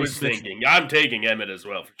against what I Bryce was Mitchell? thinking. I'm taking Emmett as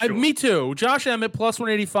well, for sure. Me too. Josh Emmett plus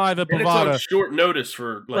 185 at And Bovada. it's on short notice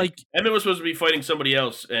for like Emmett was supposed to be fighting somebody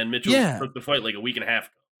else, and Mitchell took the fight like a week and a half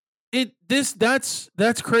ago.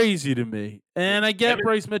 That's crazy to me. And I get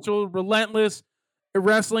Bryce Mitchell, relentless at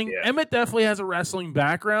wrestling. Yeah. Emmett definitely has a wrestling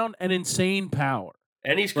background and insane power.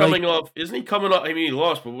 And he's coming off. Isn't he coming off? I mean, he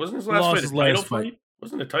lost, but wasn't his last fight a title fight?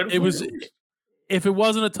 Wasn't it a title fight? It was. If it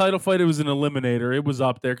wasn't a title fight, it was an eliminator. It was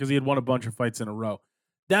up there because he had won a bunch of fights in a row.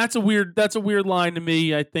 That's a weird line to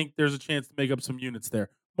me. I think there's a chance to make up some units there.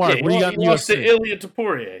 Mark, what do you got? He lost to Ilya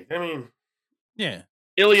Topuria. I mean, yeah,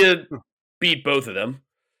 Ilya beat both of them.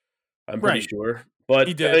 I'm pretty sure, but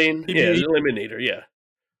he did. I mean, an eliminator. Yeah.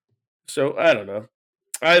 So I don't know.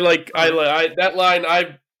 I like that line.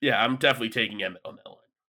 I'm definitely taking Emmett on that line.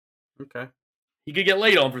 Okay. He could get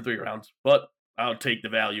laid on for 3 rounds, but I'll take the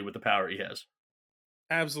value with the power he has.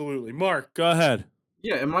 Absolutely. Mark, go ahead.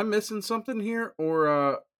 Yeah, am I missing something here?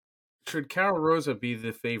 Or should Carol Rosa be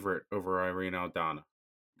the favorite over Irene Aldana?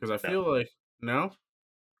 Because I feel like no?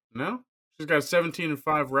 She's got a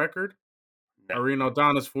 17-5 record. No. Irene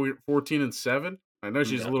Aldana's 14-7. I know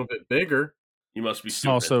she's a little bit bigger. You must be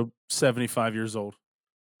stupid. Also 75 years old.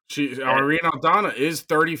 Irene Aldana is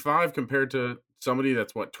 35 compared to somebody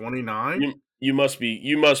that's 29? You must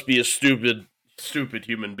be a stupid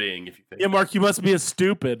human being if you think. Yeah, Mark, you must be a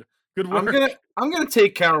stupid. Good work. I'm gonna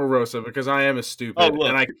take Carol Rosa because I am a stupid,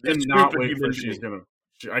 and I cannot wait for she's gonna.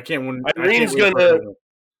 I can't win. Irene's gonna.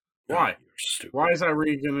 Why? Why is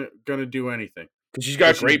Irene gonna do anything? Because she's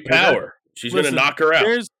got great power. She's gonna knock her out.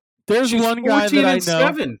 There's one guy that I know.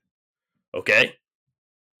 7. Okay.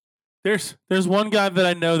 There's one guy that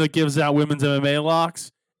I know that gives out women's MMA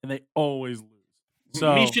locks, and they always lose.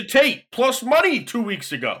 So Misha Tate plus money 2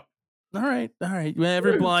 weeks ago. All right.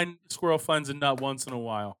 Every blind squirrel finds a nut once in a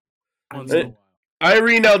while.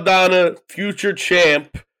 Irene Aldana, future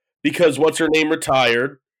champ, because what's her name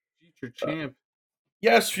retired. Future champ.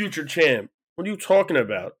 Yes, future champ. What are you talking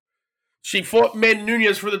about? She fought Amanda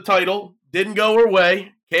Nunes for the title. Didn't go her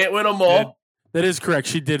way. Can't win them all. That is correct.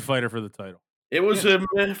 She did fight her for the title. It was a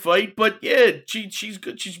fight, but she's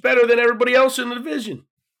good. She's better than everybody else in the division.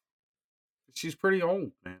 She's pretty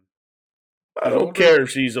old, man. I don't care if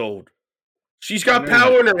she's old. She's got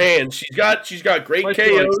power in her hands. She's got great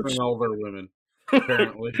KOs. Older women,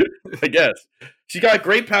 apparently. I guess she's got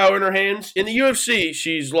great power in her hands. In the UFC,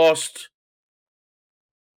 she's lost.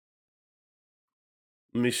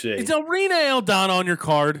 Let me see. Is Irene Aldana on your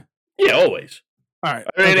card? Yeah, always. All right,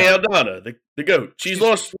 Irene Aldana, the GOAT. She's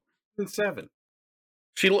lost 7.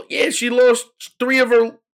 She lost 3 of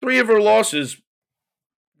her losses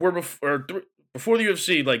were before the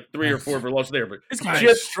UFC, like 3 or 4 of her losses there. But this guy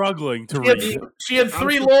is struggling to read. She had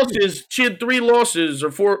 3 losses. She had 3 losses,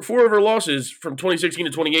 or 4 of her losses from 2016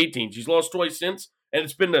 to 2018. She's lost twice since, and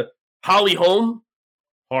it's been to Holly Holm,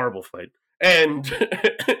 horrible fight, and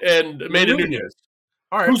Amanda Nunes,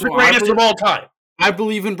 who's the greatest of all time. I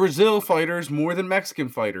believe in Brazil fighters more than Mexican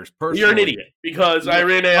fighters. Personally, you're an idiot because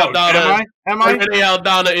Irene Aldana. Irene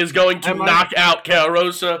Aldana is going to knock out Carol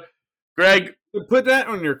Rosa. Greg, put that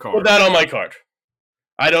on your card. Put that on my card.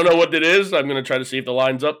 I don't know what it is. I'm going to try to see if the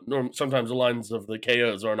line's up. Sometimes the lines of the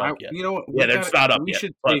KOs aren't up yet. You know what? It's not up yet.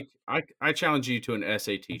 I challenge you to an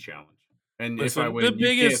SAT challenge. And if I win,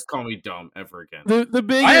 you can't call me dumb ever again. The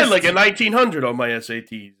biggest, I had like a 1900 on my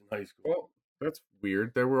SATs in high school. Well, that's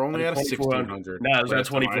weird. They were only at a 1600. No, it was at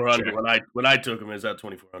 2400 when I took them. It was at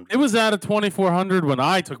 2400. It was at a 2400 when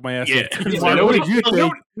I took my SAT. Yeah.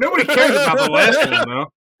 Nobody cared about the last one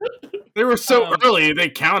though. They were so early, they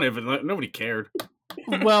counted, but nobody cared.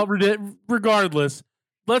 Well, regardless,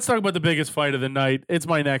 let's talk about the biggest fight of the night. It's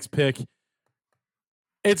my next pick.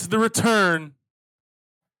 It's the return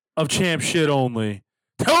of champ shit only.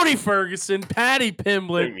 Tony Ferguson, Paddy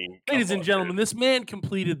Pimblett. Ladies and gentlemen, this man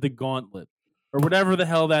completed the gauntlet, or whatever the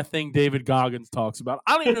hell that thing David Goggins talks about.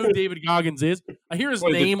 I don't even know who David Goggins is. I hear his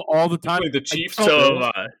name all the time. The Chiefs.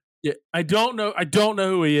 Yeah, I don't know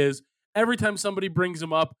who he is. Every time somebody brings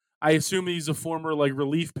him up, I assume he's a former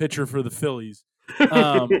relief pitcher for the Phillies.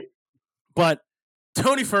 But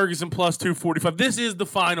Tony Ferguson plus 245. This is the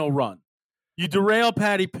final run. You derail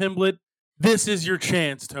Paddy Pimblett. This is your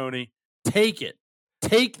chance, Tony. Take it.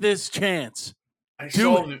 Take this chance. I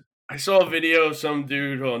saw a video of some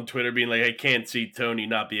dude on Twitter being like, I can't see Tony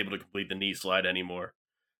not be able to complete the knee slide anymore.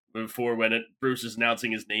 Before when Bruce is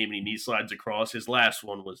announcing his name and he knee slides across, his last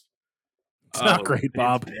one was... It's not great,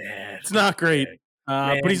 Bob. Bad. It's not great.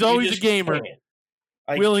 Man, but he's always a gamer,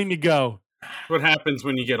 willing to go. What happens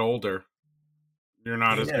when you get older? You're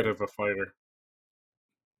not as good of a fighter.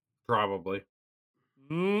 Probably.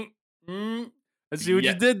 I see what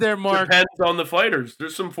you did there, Mark. Depends on the fighters.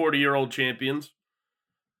 There's some 40-year-old champions.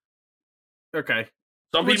 Okay.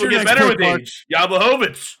 Some people get better with age.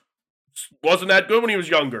 Yablachowicz wasn't that good when he was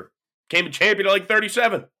younger. Came a champion at like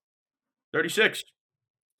 37, 36.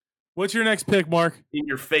 What's your next pick, Mark? In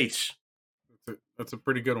your face. That's a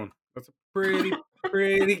pretty good one. That's a pretty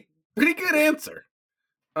good answer.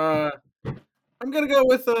 I'm gonna go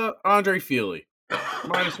with Andre Feely.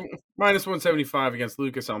 minus 175 against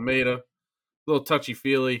Lucas Almeida. A little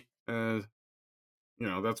touchy-feely.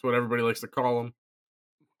 That's what everybody likes to call him.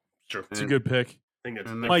 Sure. It's a good pick. I think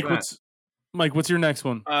that's Mike, what's your next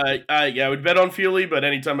one? I would bet on Feely, but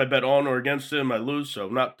anytime I bet on or against him, I lose, so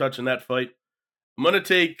I'm not touching that fight. I'm gonna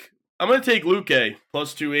take Luque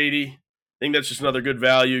plus 280. I think that's just another good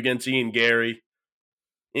value against Ian Gary.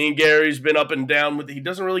 Ian Gary's been up and down with he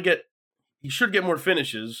should get more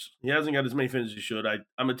finishes. He hasn't got as many finishes as he should. I'm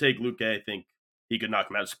gonna take Luque. I think he could knock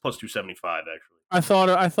him out. It's plus 275 actually. I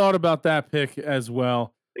thought about that pick as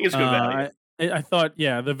well. I think it's good value. I thought,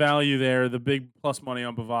 the value there, the big plus money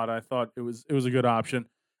on Bovada, I thought it was a good option.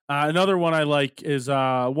 Another one I like is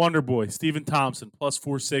Wonder Boy, Stephen Thompson, plus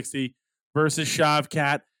 460 versus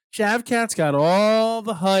Shavkat. Shavkat's got all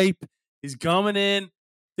the hype. He's coming in.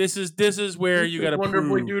 This is where you got to Wonder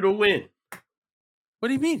Boy do to win. What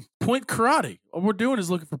do you mean? Point karate. All we're doing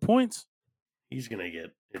is looking for points. He's going to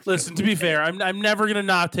get... Listen, to be fair, I'm never going to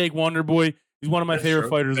not take Wonder Boy. He's one of my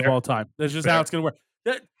favorite fighters of all time. That's just how it's going to work.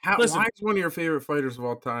 Why is one of your favorite fighters of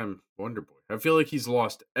all time Wonder Boy? I feel like he's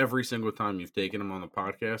lost every single time you've taken him on the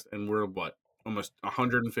podcast, and we're, almost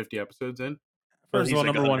 150 episodes in? First of all,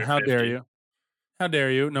 number one, how dare you? How dare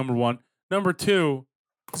you, number one. Number two,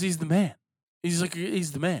 because he's the man. He's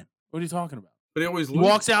the man. What are you talking about? But he always loses. He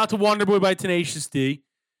walks out to Wonder Boy by Tenacious D.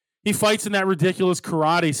 He fights in that ridiculous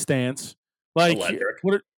karate stance. Like,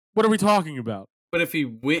 what are we talking about? But if he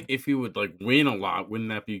would win a lot, wouldn't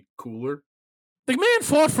that be cooler? The man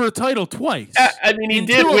fought for a title twice. I mean, he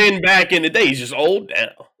did win back in the day. He's just old now.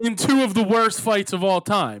 In two of the worst fights of all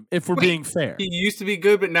time, if we're being fair. He used to be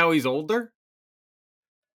good, but now he's older?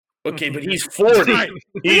 Okay, but he's 40.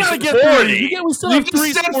 He's 40. We still have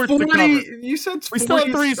three sports to cover. You said 40. We still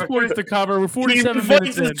have three sports to cover. We're 47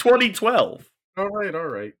 minutes in. 2012. All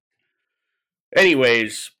right.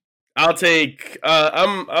 Anyways, I'll take...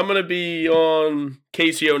 I'm going to be on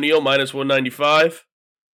Casey O'Neill, minus 195.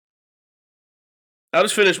 I'll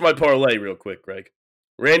just finish my parlay real quick, Greg.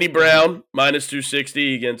 Randy Brown, minus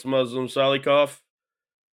 260 against Muslim Salikov.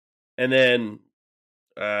 And then,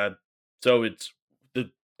 Alexander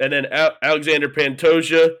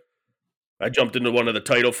Pantoja. I jumped into one of the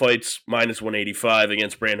title fights, minus 185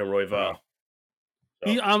 against Brandon Royval.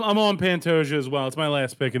 So, I'm on Pantoja as well. It's my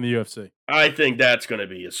last pick in the UFC. I think that's going to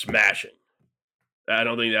be a smashing. I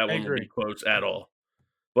don't think that one will be close at all.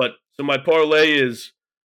 But, so my parlay is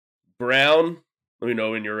Brown... Let me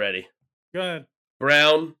know when you're ready. Go ahead.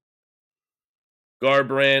 Brown,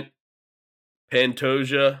 Garbrandt,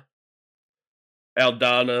 Pantoja,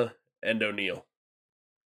 Aldana, and O'Neal.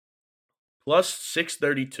 Plus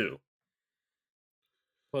 632.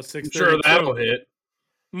 Plus 632. Sure, that'll hit.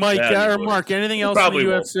 Mike or Mark, anything else in the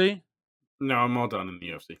UFC? No, I'm all done in the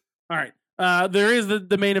UFC. All right. There is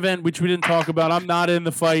the main event, which we didn't talk about. I'm not in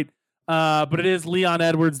the fight, but it is Leon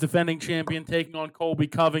Edwards, defending champion, taking on Colby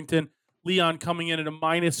Covington. Leon coming in at a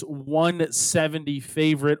minus 170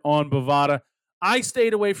 favorite on Bovada. I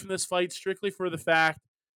stayed away from this fight strictly for the fact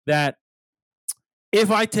that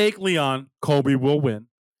if I take Leon, Colby will win.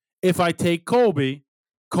 If I take Colby,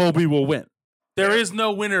 Colby will win. There is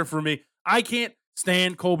no winner for me. I can't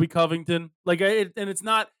stand Colby Covington.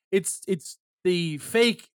 It's the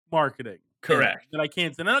fake marketing. Correct. That I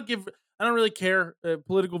can't stand. I don't really care.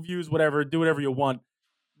 Political views, whatever. Do whatever you want.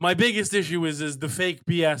 My biggest issue is the fake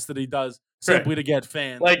BS that he does simply to get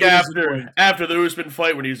fans. Like after the Usman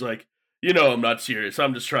fight when he's like, I'm not serious.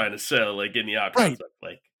 I'm just trying to sell in the octagon.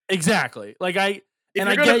 Right. Exactly. If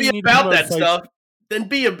you're going to be about that stuff, then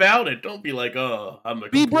be about it. Don't be like, oh, I'm a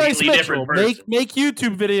completely different person. Make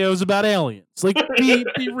YouTube videos about aliens. Be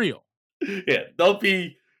real. Yeah, don't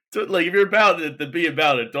be if you're about it, then be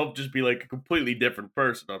about it. Don't just be like a completely different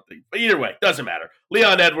person. But either way, doesn't matter.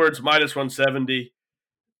 Leon Edwards minus 170.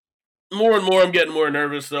 more and more I'm getting more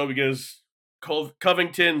nervous though because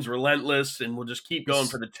Covington's relentless and will just keep going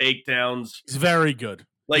for the takedowns. He's very good.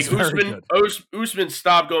 Like He's very Usman, good. Usman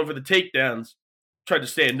stopped going for the takedowns, tried to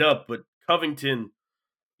stand up, but Covington,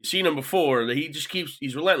 you've seen him before.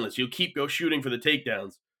 He's relentless. He'll keep shooting for the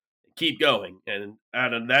takedowns, keep going, and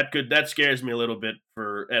that scares me a little bit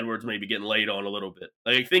for Edwards maybe getting laid on a little bit.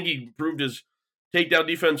 Like, I think he improved his takedown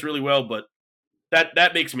defense really well, but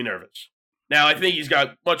that makes me nervous. Now I think he's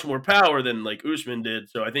got much more power than like Usman did,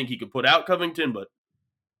 so I think he could put out Covington, but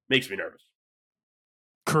makes me nervous.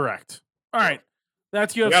 Correct. All right.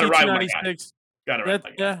 That's UFC Gotta ride with my 296. Got it right.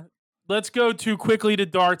 Yeah. Let's go quickly to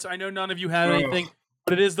darts. I know none of you have anything,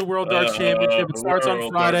 but it is the World Darts Championship. It starts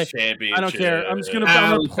on Friday. I don't care. I'm just gonna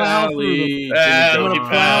plow through them. I'm gonna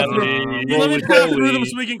plow through them. Let me plow through them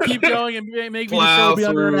so we can keep going and maybe the show will be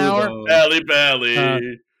under an hour.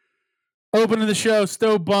 Pally. Opening the show,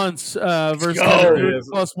 Stowe Bunce versus Kevin Booth,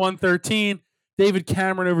 plus 113. David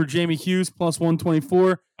Cameron over Jamie Hughes, plus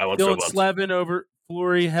 124. Dylan Slevin over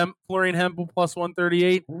Florian Hempel, plus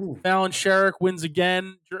 138. Fallon Sherrick wins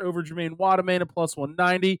again over Jermaine Waterman, at plus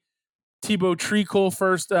 190. Thibaut Tricol,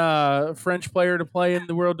 first French player to play in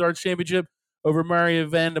the World Darts Championship, over Mario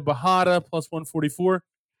Van de Bajada, plus 144.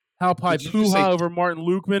 Halpai Puha over Martin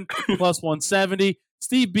Lukman, plus 170.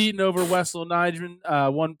 Steve Beaton over Wessel Nigel,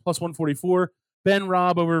 plus 144. Ben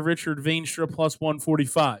Robb over Richard Veenstra, plus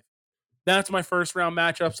 145. That's my first round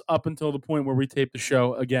matchups up until the point where we tape the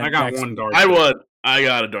show again. I got one darts. I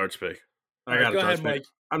got a darts pick. I got a darts pick. Mike.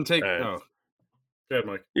 I'm taking. Go ahead,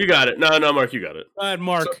 Mike. You got it. No, Mark, you got it. Go ahead,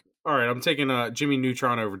 Mark. So, all right, I'm taking Jimmy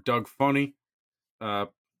Neutron over Doug Funny.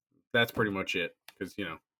 That's pretty much it because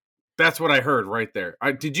that's what I heard right there.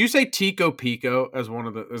 Did you say Tico Pico as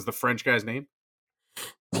the French guy's name?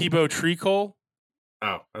 Thibaut Tricol.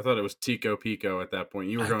 Oh, I thought it was Tico Pico at that point.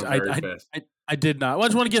 You were going very fast. I did not. Well, I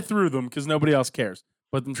just want to get through them because nobody else cares.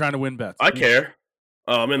 But I'm trying to win bets. I care.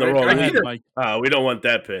 I'm in the wrong league. Mike. We don't want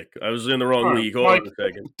that pick. I was in the wrong league. Hold on a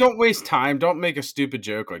second. Don't waste time. Don't make a stupid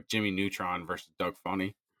joke like Jimmy Neutron versus Doug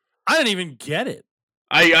Funny. I didn't even get it.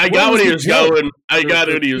 I got what he was going. I got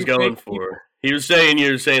what he was going for. He was saying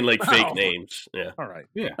you were saying like fake names. Yeah. All right.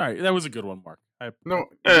 Yeah. All right. That was a good one, Mark. No,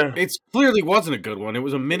 it clearly wasn't a good one. It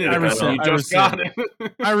was a minute ago. You just got it.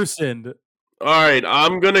 I rescind. All right.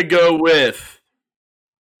 I'm gonna go with.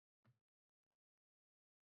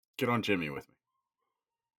 Get on Jimmy with me.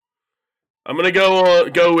 I'm gonna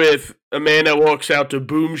go with A Man That Walks Out to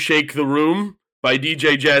Boom Shake the Room by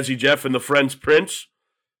DJ Jazzy Jeff and the French Prince.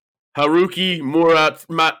 Haruki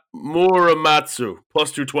Muramatsu,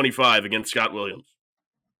 plus 225 against Scott Williams.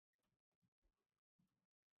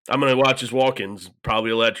 I'm going to watch his walk-ins.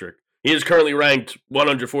 Probably electric. He is currently ranked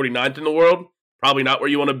 149th in the world. Probably not where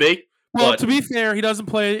you want to be. Well, to be fair, he doesn't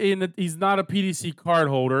play he's not a PDC card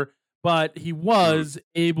holder, but he was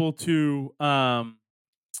able to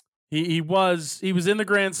he was in the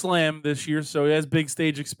Grand Slam this year, so he has big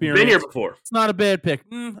stage experience. Been here before. It's not a bad pick.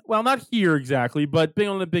 Well, not here exactly, but being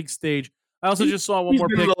on the big stage. I also just saw one more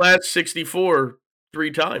pick. He's been in the last 64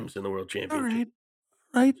 3 times in the World Championship. All right.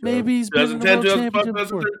 Right, maybe he's been in the World Championship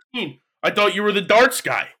 2013. I thought you were the darts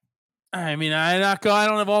guy. I mean, I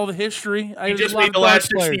don't have all the history. He just made the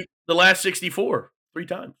last 64 3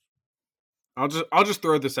 times. I'll just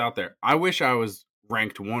throw this out there. I wish I was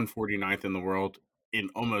ranked 149th in the world in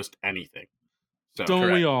almost anything. So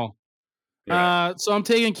don't we all? Yeah. So I'm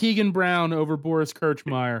taking Keegan Brown over Boris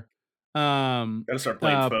Kirchmeier. Gotta start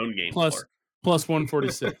playing phone games. Plus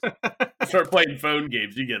 146. Start playing phone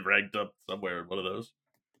games. You get ranked up somewhere in one of those.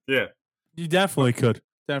 Yeah. You definitely could.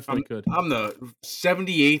 Could. I'm the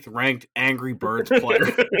 78th ranked Angry Birds player.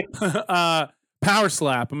 Power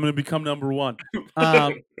slap. I'm going to become number 1.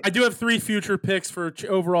 I do have 3 future picks for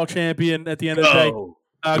overall champion at the end of the day.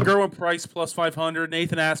 Gerwin Price plus 500,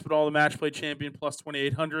 Nathan Aspinall, the match play champion, plus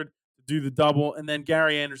 2,800 to do the double, and then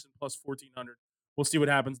Gary Anderson plus 1,400. We'll see what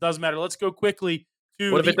happens. Doesn't matter. Let's go quickly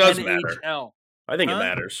to what if the it does NHL. Matter? I think it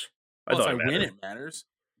matters. Well, if I win, it matters.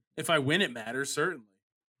 If I win, it matters, certainly.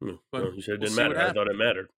 But no, you said it didn't matter. I thought it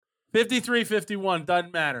mattered. 53-51,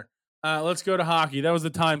 doesn't matter. Let's go to hockey. That was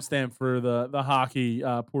the timestamp for the hockey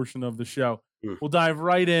portion of the show. We'll dive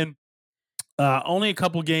right in. Only a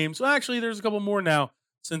couple games. Well, actually, there's a couple more now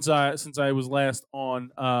since I was last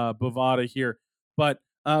on Bovada here. But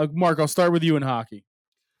Mark, I'll start with you in hockey.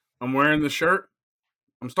 I'm wearing the shirt.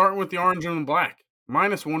 I'm starting with the orange and the black.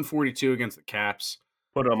 Minus 142 against the Caps.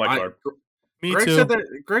 Put it on my card. Me Greg too. said that.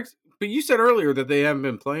 But you said earlier that they haven't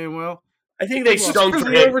been playing well. I think they stunk for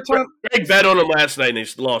him. Greg bet on them last night, and they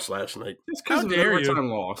lost last night. It's because of the overtime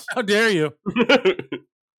loss. How dare you?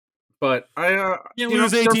 But you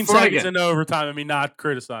lose 18 seconds into overtime. I mean, not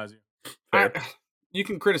criticize you. Fair. You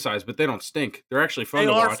can criticize, but they don't stink. They're actually fun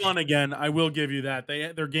They to are watch. fun again. I will give you that.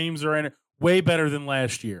 Their games are in it way better than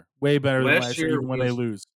last year. Way better than last year, even when they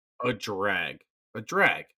lose. A drag.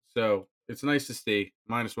 So it's nice to see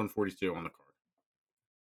 -142 on the card.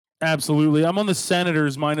 Absolutely. I'm on the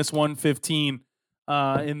Senators -115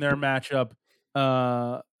 in their matchup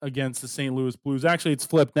against the St. Louis Blues. Actually, it's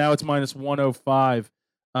flipped. Now it's -105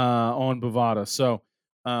 on Bovada. So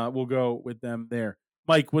we'll go with them there.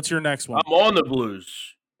 Mike, what's your next one? I'm on the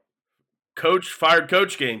Blues. Fired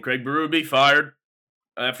coach game. Craig Berube fired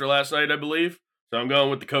after last night, I believe. So I'm going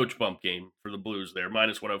with the coach bump game for the Blues there,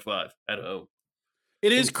 -105 at home.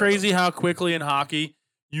 It is crazy how quickly in hockey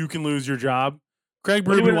you can lose your job. Craig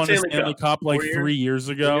When did he Berube win won the the Stanley Stanley Cup like 3 years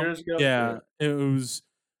ago. 3 years ago? Yeah, it was.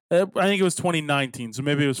 I think it was 2019, so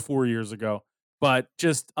maybe it was 4 years ago. But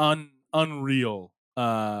just unreal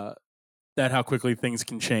that how quickly things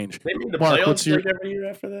can change. They made the Mark, playoffs what's your- like every year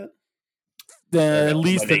after that? At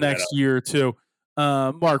least the making that next up. year or two.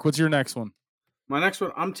 Mark, what's your next one? My next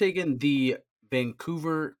one, I'm taking the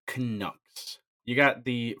Vancouver Canucks. You got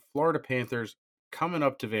the Florida Panthers coming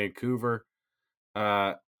up to Vancouver.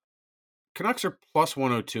 Canucks are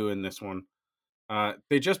 +102 in this one.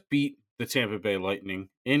 They just beat the Tampa Bay Lightning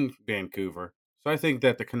in Vancouver. So I think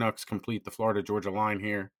that the Canucks complete the Florida-Georgia line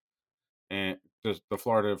here and just the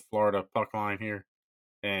Florida puck line here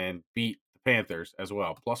and beat the Panthers as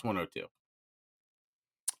well, +102.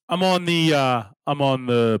 I'm on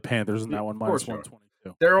the Panthers in that one, Of course you are.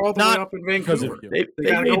 -122. They're all the Not way up in because of Vancouver. you. They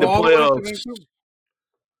gotta made go the all the way up to playoffs. Vancouver.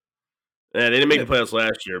 Yeah, they didn't make Yeah. the playoffs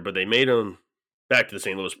last year, but they made them back to the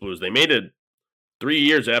St. Louis Blues. They made it 3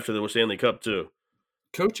 years after the Stanley Cup, too.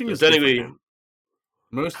 Coaching So is different technically, now.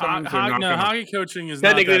 Most times they're not No, gonna- hockey coaching is not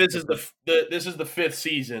technically that this is this is the 5th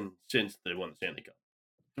season since they won the Stanley Cup.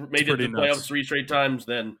 Made it to pretty the playoffs nuts. 3 straight times,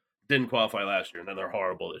 then didn't qualify last year, and then they're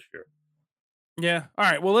horrible this year. Yeah. All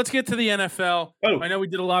right. Well, let's get to the NFL. Oh. I know we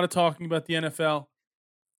did a lot of talking about the NFL.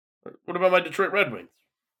 What about my Detroit Red Wings?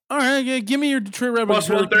 All right. Yeah, give me your Detroit Red Wings.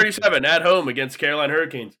 +137 at home against Carolina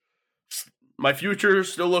Hurricanes. My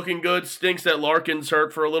future's still looking good. Stinks that Larkin's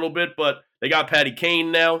hurt for a little bit, but they got Patty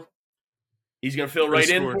Kane now. He's going to fill right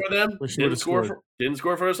in for them. Didn't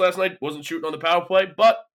score for us last night. Wasn't shooting on the power play,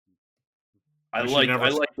 but I like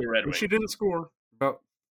the Red Wings. She didn't score about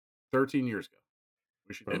 13 years ago.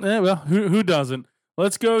 Wish she did. Well, who doesn't?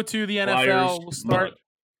 Let's go to the NFL. Flyers, We'll start mud.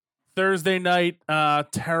 Thursday night.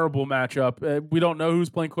 Terrible matchup. We don't know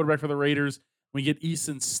who's playing quarterback for the Raiders. We get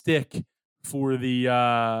Easton Stick for the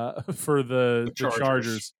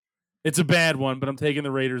Chargers. It's a bad one, but I'm taking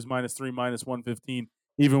the Raiders -3, -115,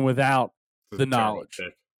 even without the knowledge.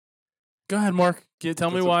 Go ahead, Mark.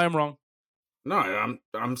 Tell me why I'm wrong. No,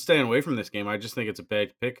 I'm staying away from this game. I just think it's a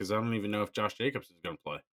bad pick because I don't even know if Josh Jacobs is going to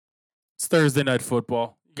play. It's Thursday night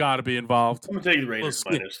football. Got to be involved. I'm going to take the Raiders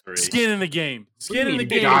 -3. Skin in the game. Skin in the You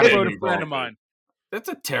game. gotta Quote be a friend of involved. mine. That's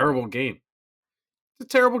a terrible game. It's a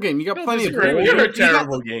terrible game. You got Don't plenty of disagree with bowls. you. You It's a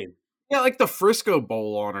terrible game. got like the Frisco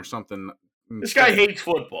Bowl on or something. This guy hates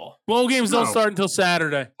football. Bowl games don't No. start until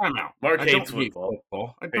Saturday. I'm out. Mark I hates don't hate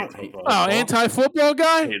football. I don't Hates hate football. Oh, anti-football I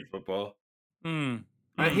guy? hate football.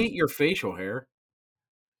 I hate your facial hair.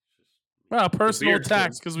 Wow, personal beard's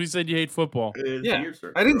attacks because we said you hate football. Yeah.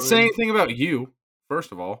 I didn't say anything about you,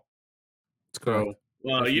 first of all. So,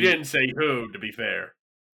 Well, you didn't say who, to be fair.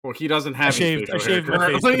 well, he doesn't I have shaved any facial my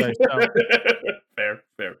hair face today. currently.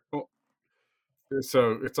 Fair.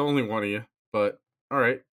 So it's only one of you, but all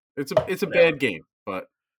right. It's a bad game, but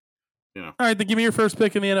All right, then give me your first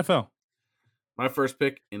pick in the NFL. my first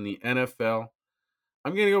pick in the NFL,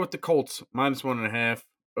 I'm gonna go with the Colts -1.5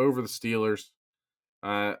 over the Steelers.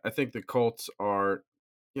 I think the Colts are,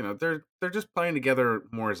 they're just playing together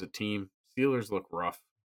more as a team. Steelers look rough,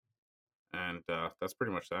 and that's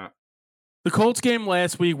pretty much that. The Colts game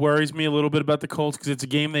last week worries me a little bit about the Colts because it's a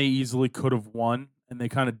game they easily could have won, and they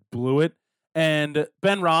kind of blew it. And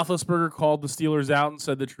Ben Roethlisberger called the Steelers out and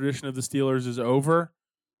said the tradition of the Steelers is over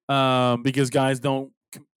because guys don't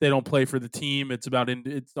play for the team. It's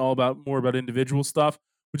all more about individual stuff,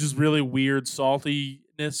 which is really weird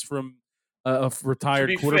saltiness from a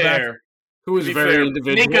retired quarterback. Fair, Who is very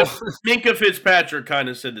individual. Minka Fitzpatrick kind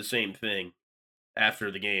of said the same thing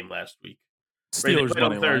after the game last week. Steelers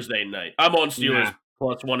on Thursday night. I'm on Steelers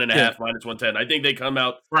 +1.5, -110. I think they come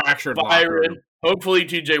out Fractured firing. Hopefully,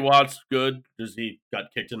 TJ Watt's good because he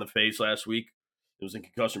got kicked in the face last week. It was in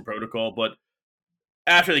concussion protocol. But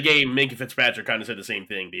after the game, Minka Fitzpatrick kind of said the same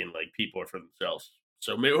thing, being like, people are for themselves.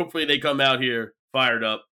 So hopefully they come out here fired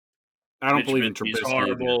up. I don't Mitch believe in Trubisky's Trubisky.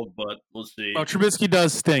 horrible, but we'll see. Well, Trubisky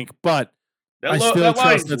does stink, but I That still line's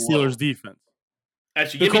trust that low. Steelers defense.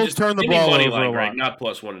 Actually, The give me Colts just turn the give me ball money over a line, Greg, lot. not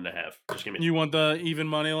 +1.5. Just give me You want the even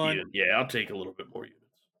money line? even. Yeah, I'll take a little bit more units.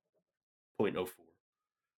 0.04.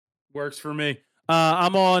 Works for me.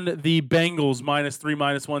 I'm on the Bengals -3,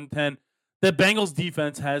 -110. The Bengals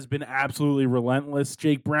defense has been absolutely relentless.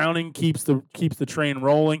 Jake Browning keeps the train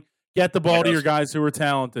rolling. Get the ball to your guys who are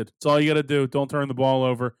talented. That's all you got to do. Don't turn the ball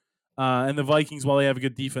over. And the Vikings, while they have a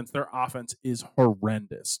good defense, their offense is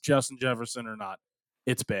horrendous. Justin Jefferson or not,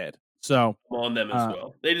 it's bad. So I'm on them as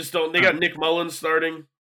well. They just don't. They got Nick Mullins starting.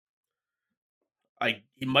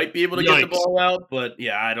 He might be able to get the ball out, but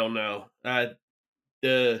yeah, I don't know.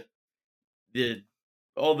 The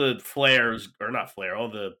all the flares or not flare, all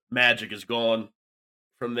the magic is gone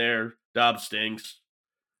from there. Dobbs stinks.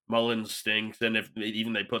 Mullins stinks, and if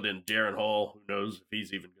even they put in Jaron Hall, who knows if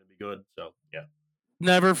he's even going to be good? So yeah,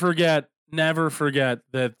 never forget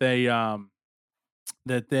that they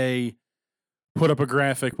put up a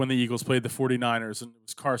graphic when the Eagles played the 49ers, and it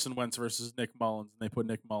was Carson Wentz versus Nick Mullins, and they put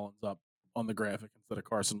Nick Mullins up on the graphic instead of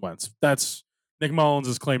Carson Wentz. That's Nick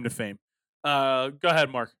Mullins' claim to fame. Go ahead,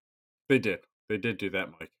 Mark. They did do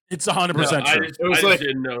that, Mike. It's 100% true. It was I like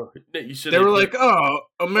didn't know. You said they were like, "Oh,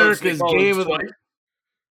 America's game of twice.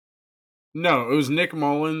 No, it was Nick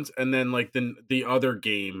Mullins, and then like the other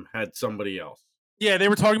game had somebody else. Yeah, they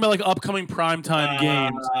were talking about like upcoming primetime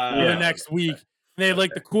games for the next week. They had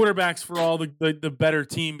like the quarterbacks for all the better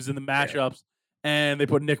teams in the matchups, and they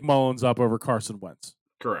put Nick Mullins up over Carson Wentz.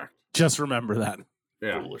 Correct. Just remember that.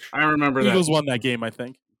 Yeah, Foolish. I remember that. Eagles won that game, I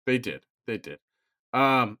think. They did.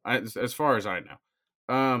 As far as I know,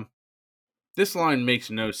 this line makes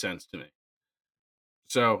no sense to me.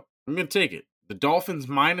 So I'm gonna take it. The Dolphins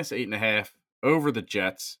 -8.5 over the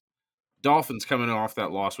Jets. Dolphins coming off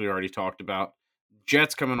that loss we already talked about.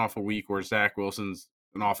 Jets coming off a week where Zach Wilson's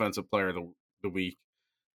an offensive player of the week.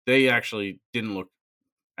 They actually didn't look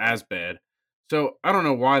as bad. So I don't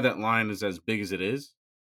know why that line is as big as it is,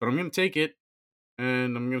 but I'm going to take it,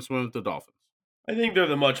 and I'm going to swim with the Dolphins. I think they're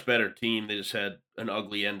the much better team. They just had an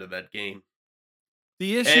ugly end of that game.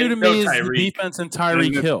 The issue to me is the defense and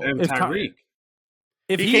Tyreek Hill. And Tyreek.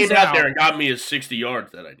 If he he's came out there and got me his 60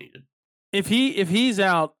 yards that I needed. If he's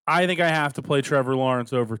out, I think I have to play Trevor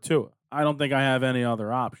Lawrence over Tua. I don't think I have any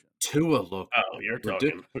other option. Tua looked. Oh, you're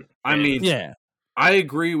talking. I mean, yeah. I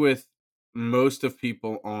agree with most of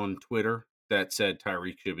people on Twitter that said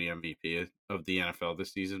Tyreek should be MVP of the NFL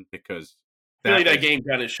this season because that game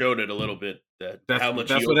kind of showed it a little bit how much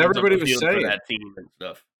that's what everybody was saying for that team and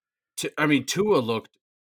stuff. I mean, Tua looked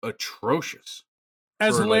atrocious.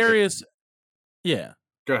 As hilarious. Yeah.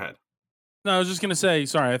 Go ahead. No, I was just gonna say.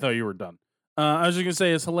 Sorry, I thought you were done. I was just gonna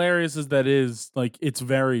say, as hilarious as that is, like it's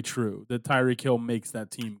very true that Tyreek Hill makes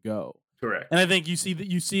that team go. Correct. And I think you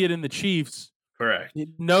see it in the Chiefs. Correct.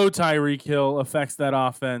 No Tyreek Hill affects that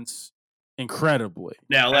offense incredibly.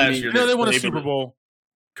 Now, last year they won a Super Bowl.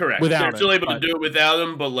 Correct. They're still able to do it without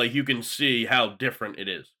him, but like you can see how different it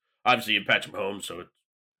is. Obviously, you Patrick Mahomes, so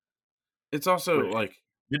it's also like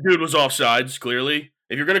the dude was offsides. Clearly,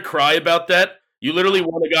 if you're gonna cry about that, you literally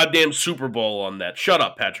won a goddamn Super Bowl on that. Shut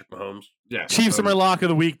up, Patrick Mahomes. Yeah, Chiefs are my lock of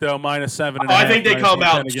the week though, -7.5. I think they come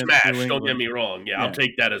out and smash. Don't get me wrong. Yeah, I'll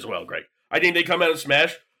take that as well, Greg. I think they come out and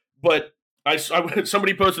smash. But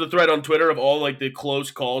somebody posted a thread on Twitter of all like the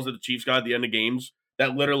close calls that the Chiefs got at the end of games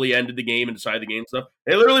that literally ended the game and decided the game stuff.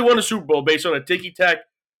 They literally won a Super Bowl based on a ticky-tack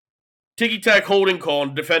holding call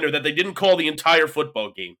and defender that they didn't call the entire football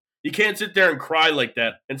game. You can't sit there and cry like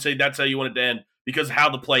that and say that's how you want it to end because of how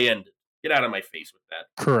the play ended. Get out of my face with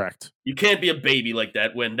that. Correct. You can't be a baby like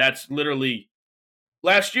that when that's literally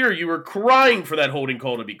last year you were crying for that holding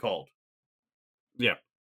call to be called. Yeah.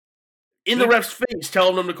 In the ref's face,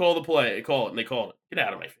 telling them to call the play, call it, and they called it. Get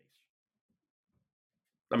out of my face.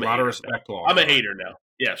 I'm a lot of respect. I'm a hater now.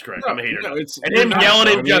 Yes, correct. I'm a hater. No, and him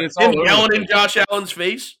yelling in Josh Allen's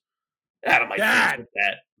face. Get out of my face with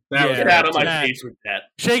that. Get out of my face with that.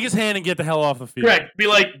 Shake his hand and get the hell off the field. Correct. Be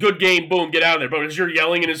like, good game, boom, get out of there. But as you're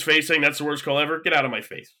yelling in his face saying that's the worst call ever, get out of my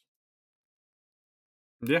face.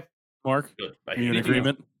 Yeah. Mark, good. You in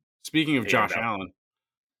agreement? Speaking of Josh Allen,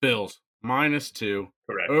 Bills, -2.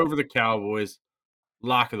 Correct. Over the Cowboys,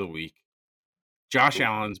 lock of the week. Josh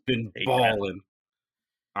Allen's been balling.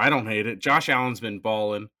 I don't hate it. Josh Allen's been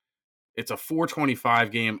balling. It's a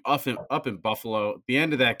 4:25 game up in Buffalo. The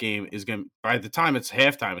end of that game is going to, by the time it's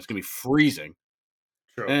halftime, it's going to be freezing.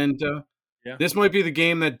 True. And this might be the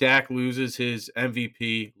game that Dak loses his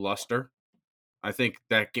MVP luster. I think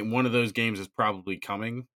that one of those games is probably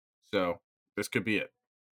coming. So this could be it.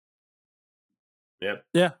 Yep.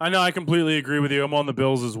 Yeah, I know. I completely agree with you. I'm on the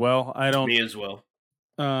Bills as well. Me as well.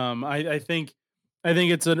 I think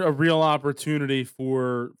it's a real opportunity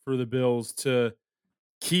for the Bills to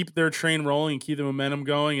keep their train rolling and keep the momentum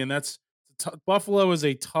going. And that's Buffalo is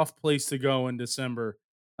a tough place to go in December.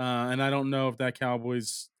 And I don't know if that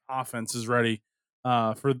Cowboys offense is ready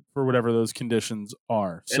for whatever those conditions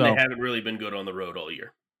are. And they haven't really been good on the road all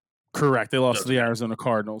year. Correct. They lost to the Arizona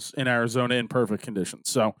Cardinals in Arizona in perfect conditions.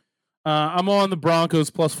 So I'm on the Broncos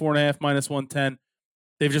plus 4.5, minus 110.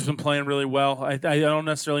 They've just been playing really well. I don't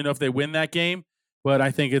necessarily know if they win that game, but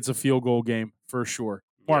I think it's a field goal game for sure.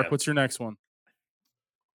 Mark, what's your next one?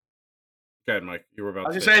 Go ahead, Mike. You were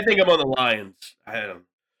about to say. I think I'm on the Lions.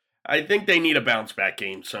 I think they need a bounce back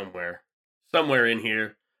game somewhere in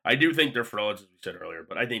here. I do think they're frauds, as we said earlier,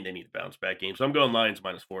 but I think they need a bounce back game. So I'm going Lions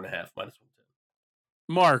minus 4.5, minus 110.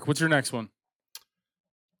 Mark, what's your next one?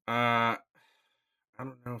 I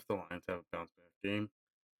don't know if the Lions have a bounce back game.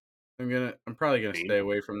 I'm probably gonna stay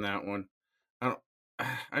away from that one.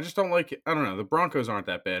 I just don't like it. I don't know. The Broncos aren't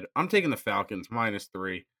that bad. I'm taking the Falcons minus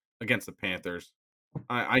 3 against the Panthers.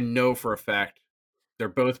 I know for a fact they're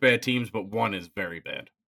both bad teams, but one is very bad.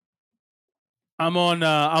 I'm on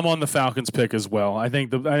the Falcons pick as well. I think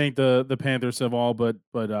the Panthers have all but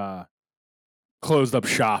closed up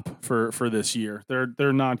shop for this year.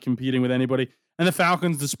 They're not competing with anybody. And the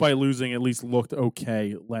Falcons, despite losing, at least looked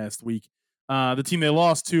okay last week. The team they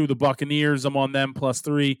lost to, the Buccaneers, I'm on them plus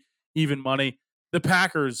 3, even money. The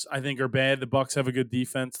Packers, I think, are bad. The Bucs have a good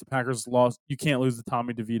defense. The Packers lost. You can't lose to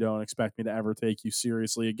Tommy DeVito and expect me to ever take you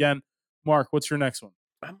seriously again. Mark, what's your next one?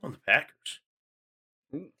 I'm on the Packers.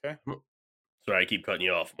 Okay. Sorry, I keep cutting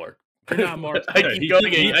you off, Mark. You're not Mark. He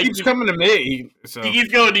keeps coming to me. So. He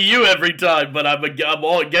keeps going to you every time, but I'm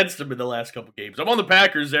all against him in the last couple games. I'm on the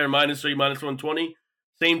Packers there, minus 3, minus 120.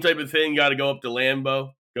 Same type of thing. Got to go up to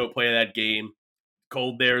Lambeau. Go play that game.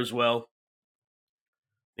 Cold there as well.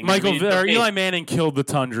 Eli Manning killed the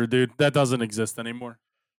Tundra, dude. That doesn't exist anymore.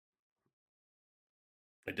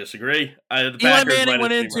 I disagree. Eli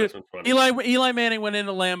Manning went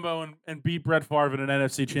into Lambeau and beat Brett Favre in an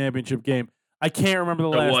NFC Championship game. I can't remember the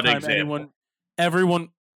last time everyone.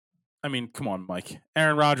 I mean, come on, Mike.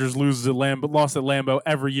 Aaron Rodgers lost at Lambeau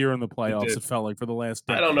every year in the playoffs. It felt like for the last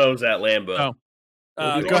decade. I don't know. It was at Lambeau.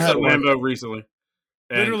 Oh. Go ahead, Lambeau recently.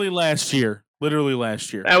 Literally last year.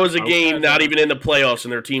 That was a game not even in the playoffs,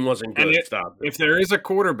 and their team wasn't good. If there is a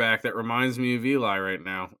quarterback that reminds me of Eli right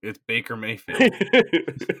now, it's Baker Mayfield.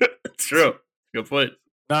 It's true. Good point.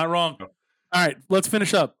 Not wrong. All right, let's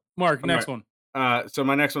finish up. Mark, next one. So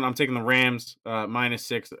my next one, I'm taking the Rams minus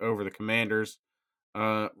 6 over the Commanders.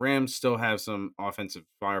 Rams still have some offensive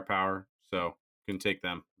firepower, so you can take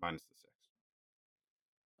them minus 6.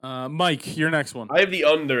 Mike, your next one. I have the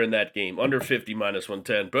under in that game, under 50 minus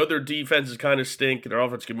 110. Both their defenses kind of stink. Their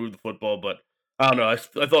offense can move the football, but I don't know.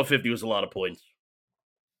 I thought 50 was a lot of points.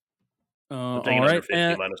 I'm taking under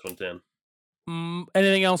 50 minus 110.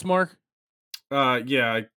 Anything else, Mark?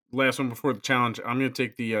 Yeah, last one before the challenge. I'm going to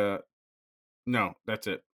take the no, that's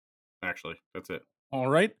it. Actually, that's it. All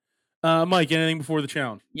right. Mike, anything before the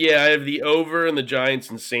challenge? Yeah, I have the over in the Giants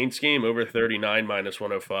and Saints game, over 39 minus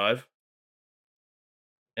 105.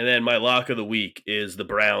 And then my lock of the week is the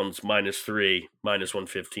Browns minus 3, minus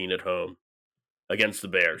 115 at home against the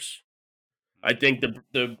Bears. I think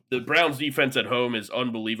the Browns defense at home is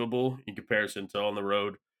unbelievable in comparison to on the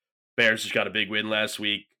road. Bears just got a big win last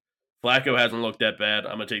week. Flacco hasn't looked that bad.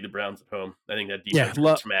 I'm going to take the Browns at home. I think that defense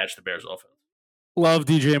will smash the Bears offense. Love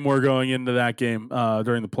DJ Moore going into that game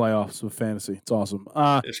during the playoffs with fantasy. It's awesome.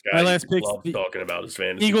 This guy my last pick, talking about his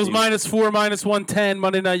fantasy Eagles team. minus 4, minus 110.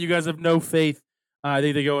 Monday night, you guys have no faith. I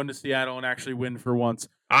think they go into Seattle and actually win for once.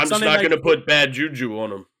 I'm just not going to put bad juju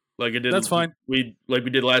on them like I did. That's fine. We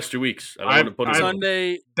did last 2 weeks. I don't want to put it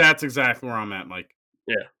Sunday. That's exactly where I'm at, Mike.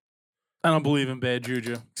 Yeah. I don't believe in bad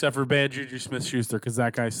juju, except for bad Juju Smith-Schuster, because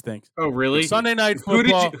that guy stinks. Oh, really? Sunday night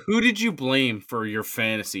football. Who did you blame for your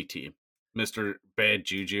fantasy team, Mr. Bad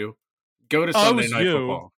Juju? Go to Sunday night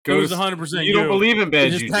football. It was 100% you. Don't believe in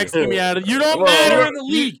bad juju. Just texting me out of. You don't matter in the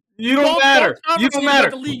league. You don't matter. You don't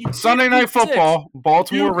matter. Sunday night football,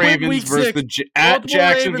 Baltimore Ravens versus at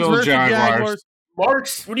Jacksonville Jaguars.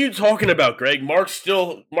 Mark's, what are you talking about, Greg? Mark's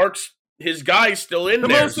his guy's still in there.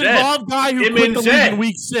 The most involved guy who quit the league in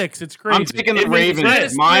week 6. It's crazy. I'm taking the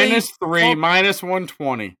Ravens minus 3, minus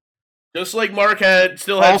 120. Just like Mark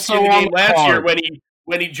still had skin in the game last year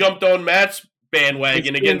when he jumped on Matt's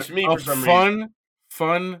bandwagon against me for some reason.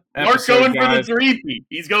 Fun. Mark's going for the 3-peat.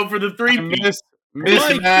 He's going for the 3-peat.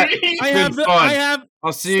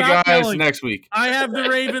 I'll see you guys next week. I have the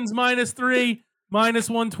Ravens minus 3, minus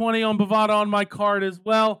 120 on Bovada on my card as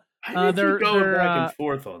well. They're going back and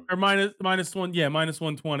forth on. Or minus 1, minus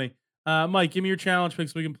 120. Mike, give me your challenge pick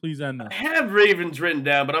so we can please end this. I have Ravens written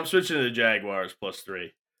down, but I'm switching to the Jaguars plus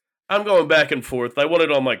 3. I'm going back and forth. I want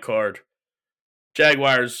it on my card.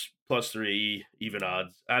 Jaguars +3 even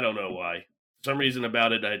odds. I don't know why. For some reason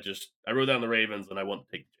about it, I wrote down the Ravens and I want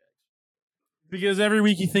to take the Jags. Because every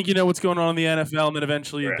week you think you know what's going on in the NFL, and then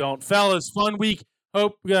eventually you don't. Fellas, fun week.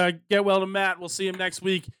 Hope get well to Matt. We'll see him next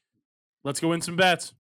week. Let's go win some bets.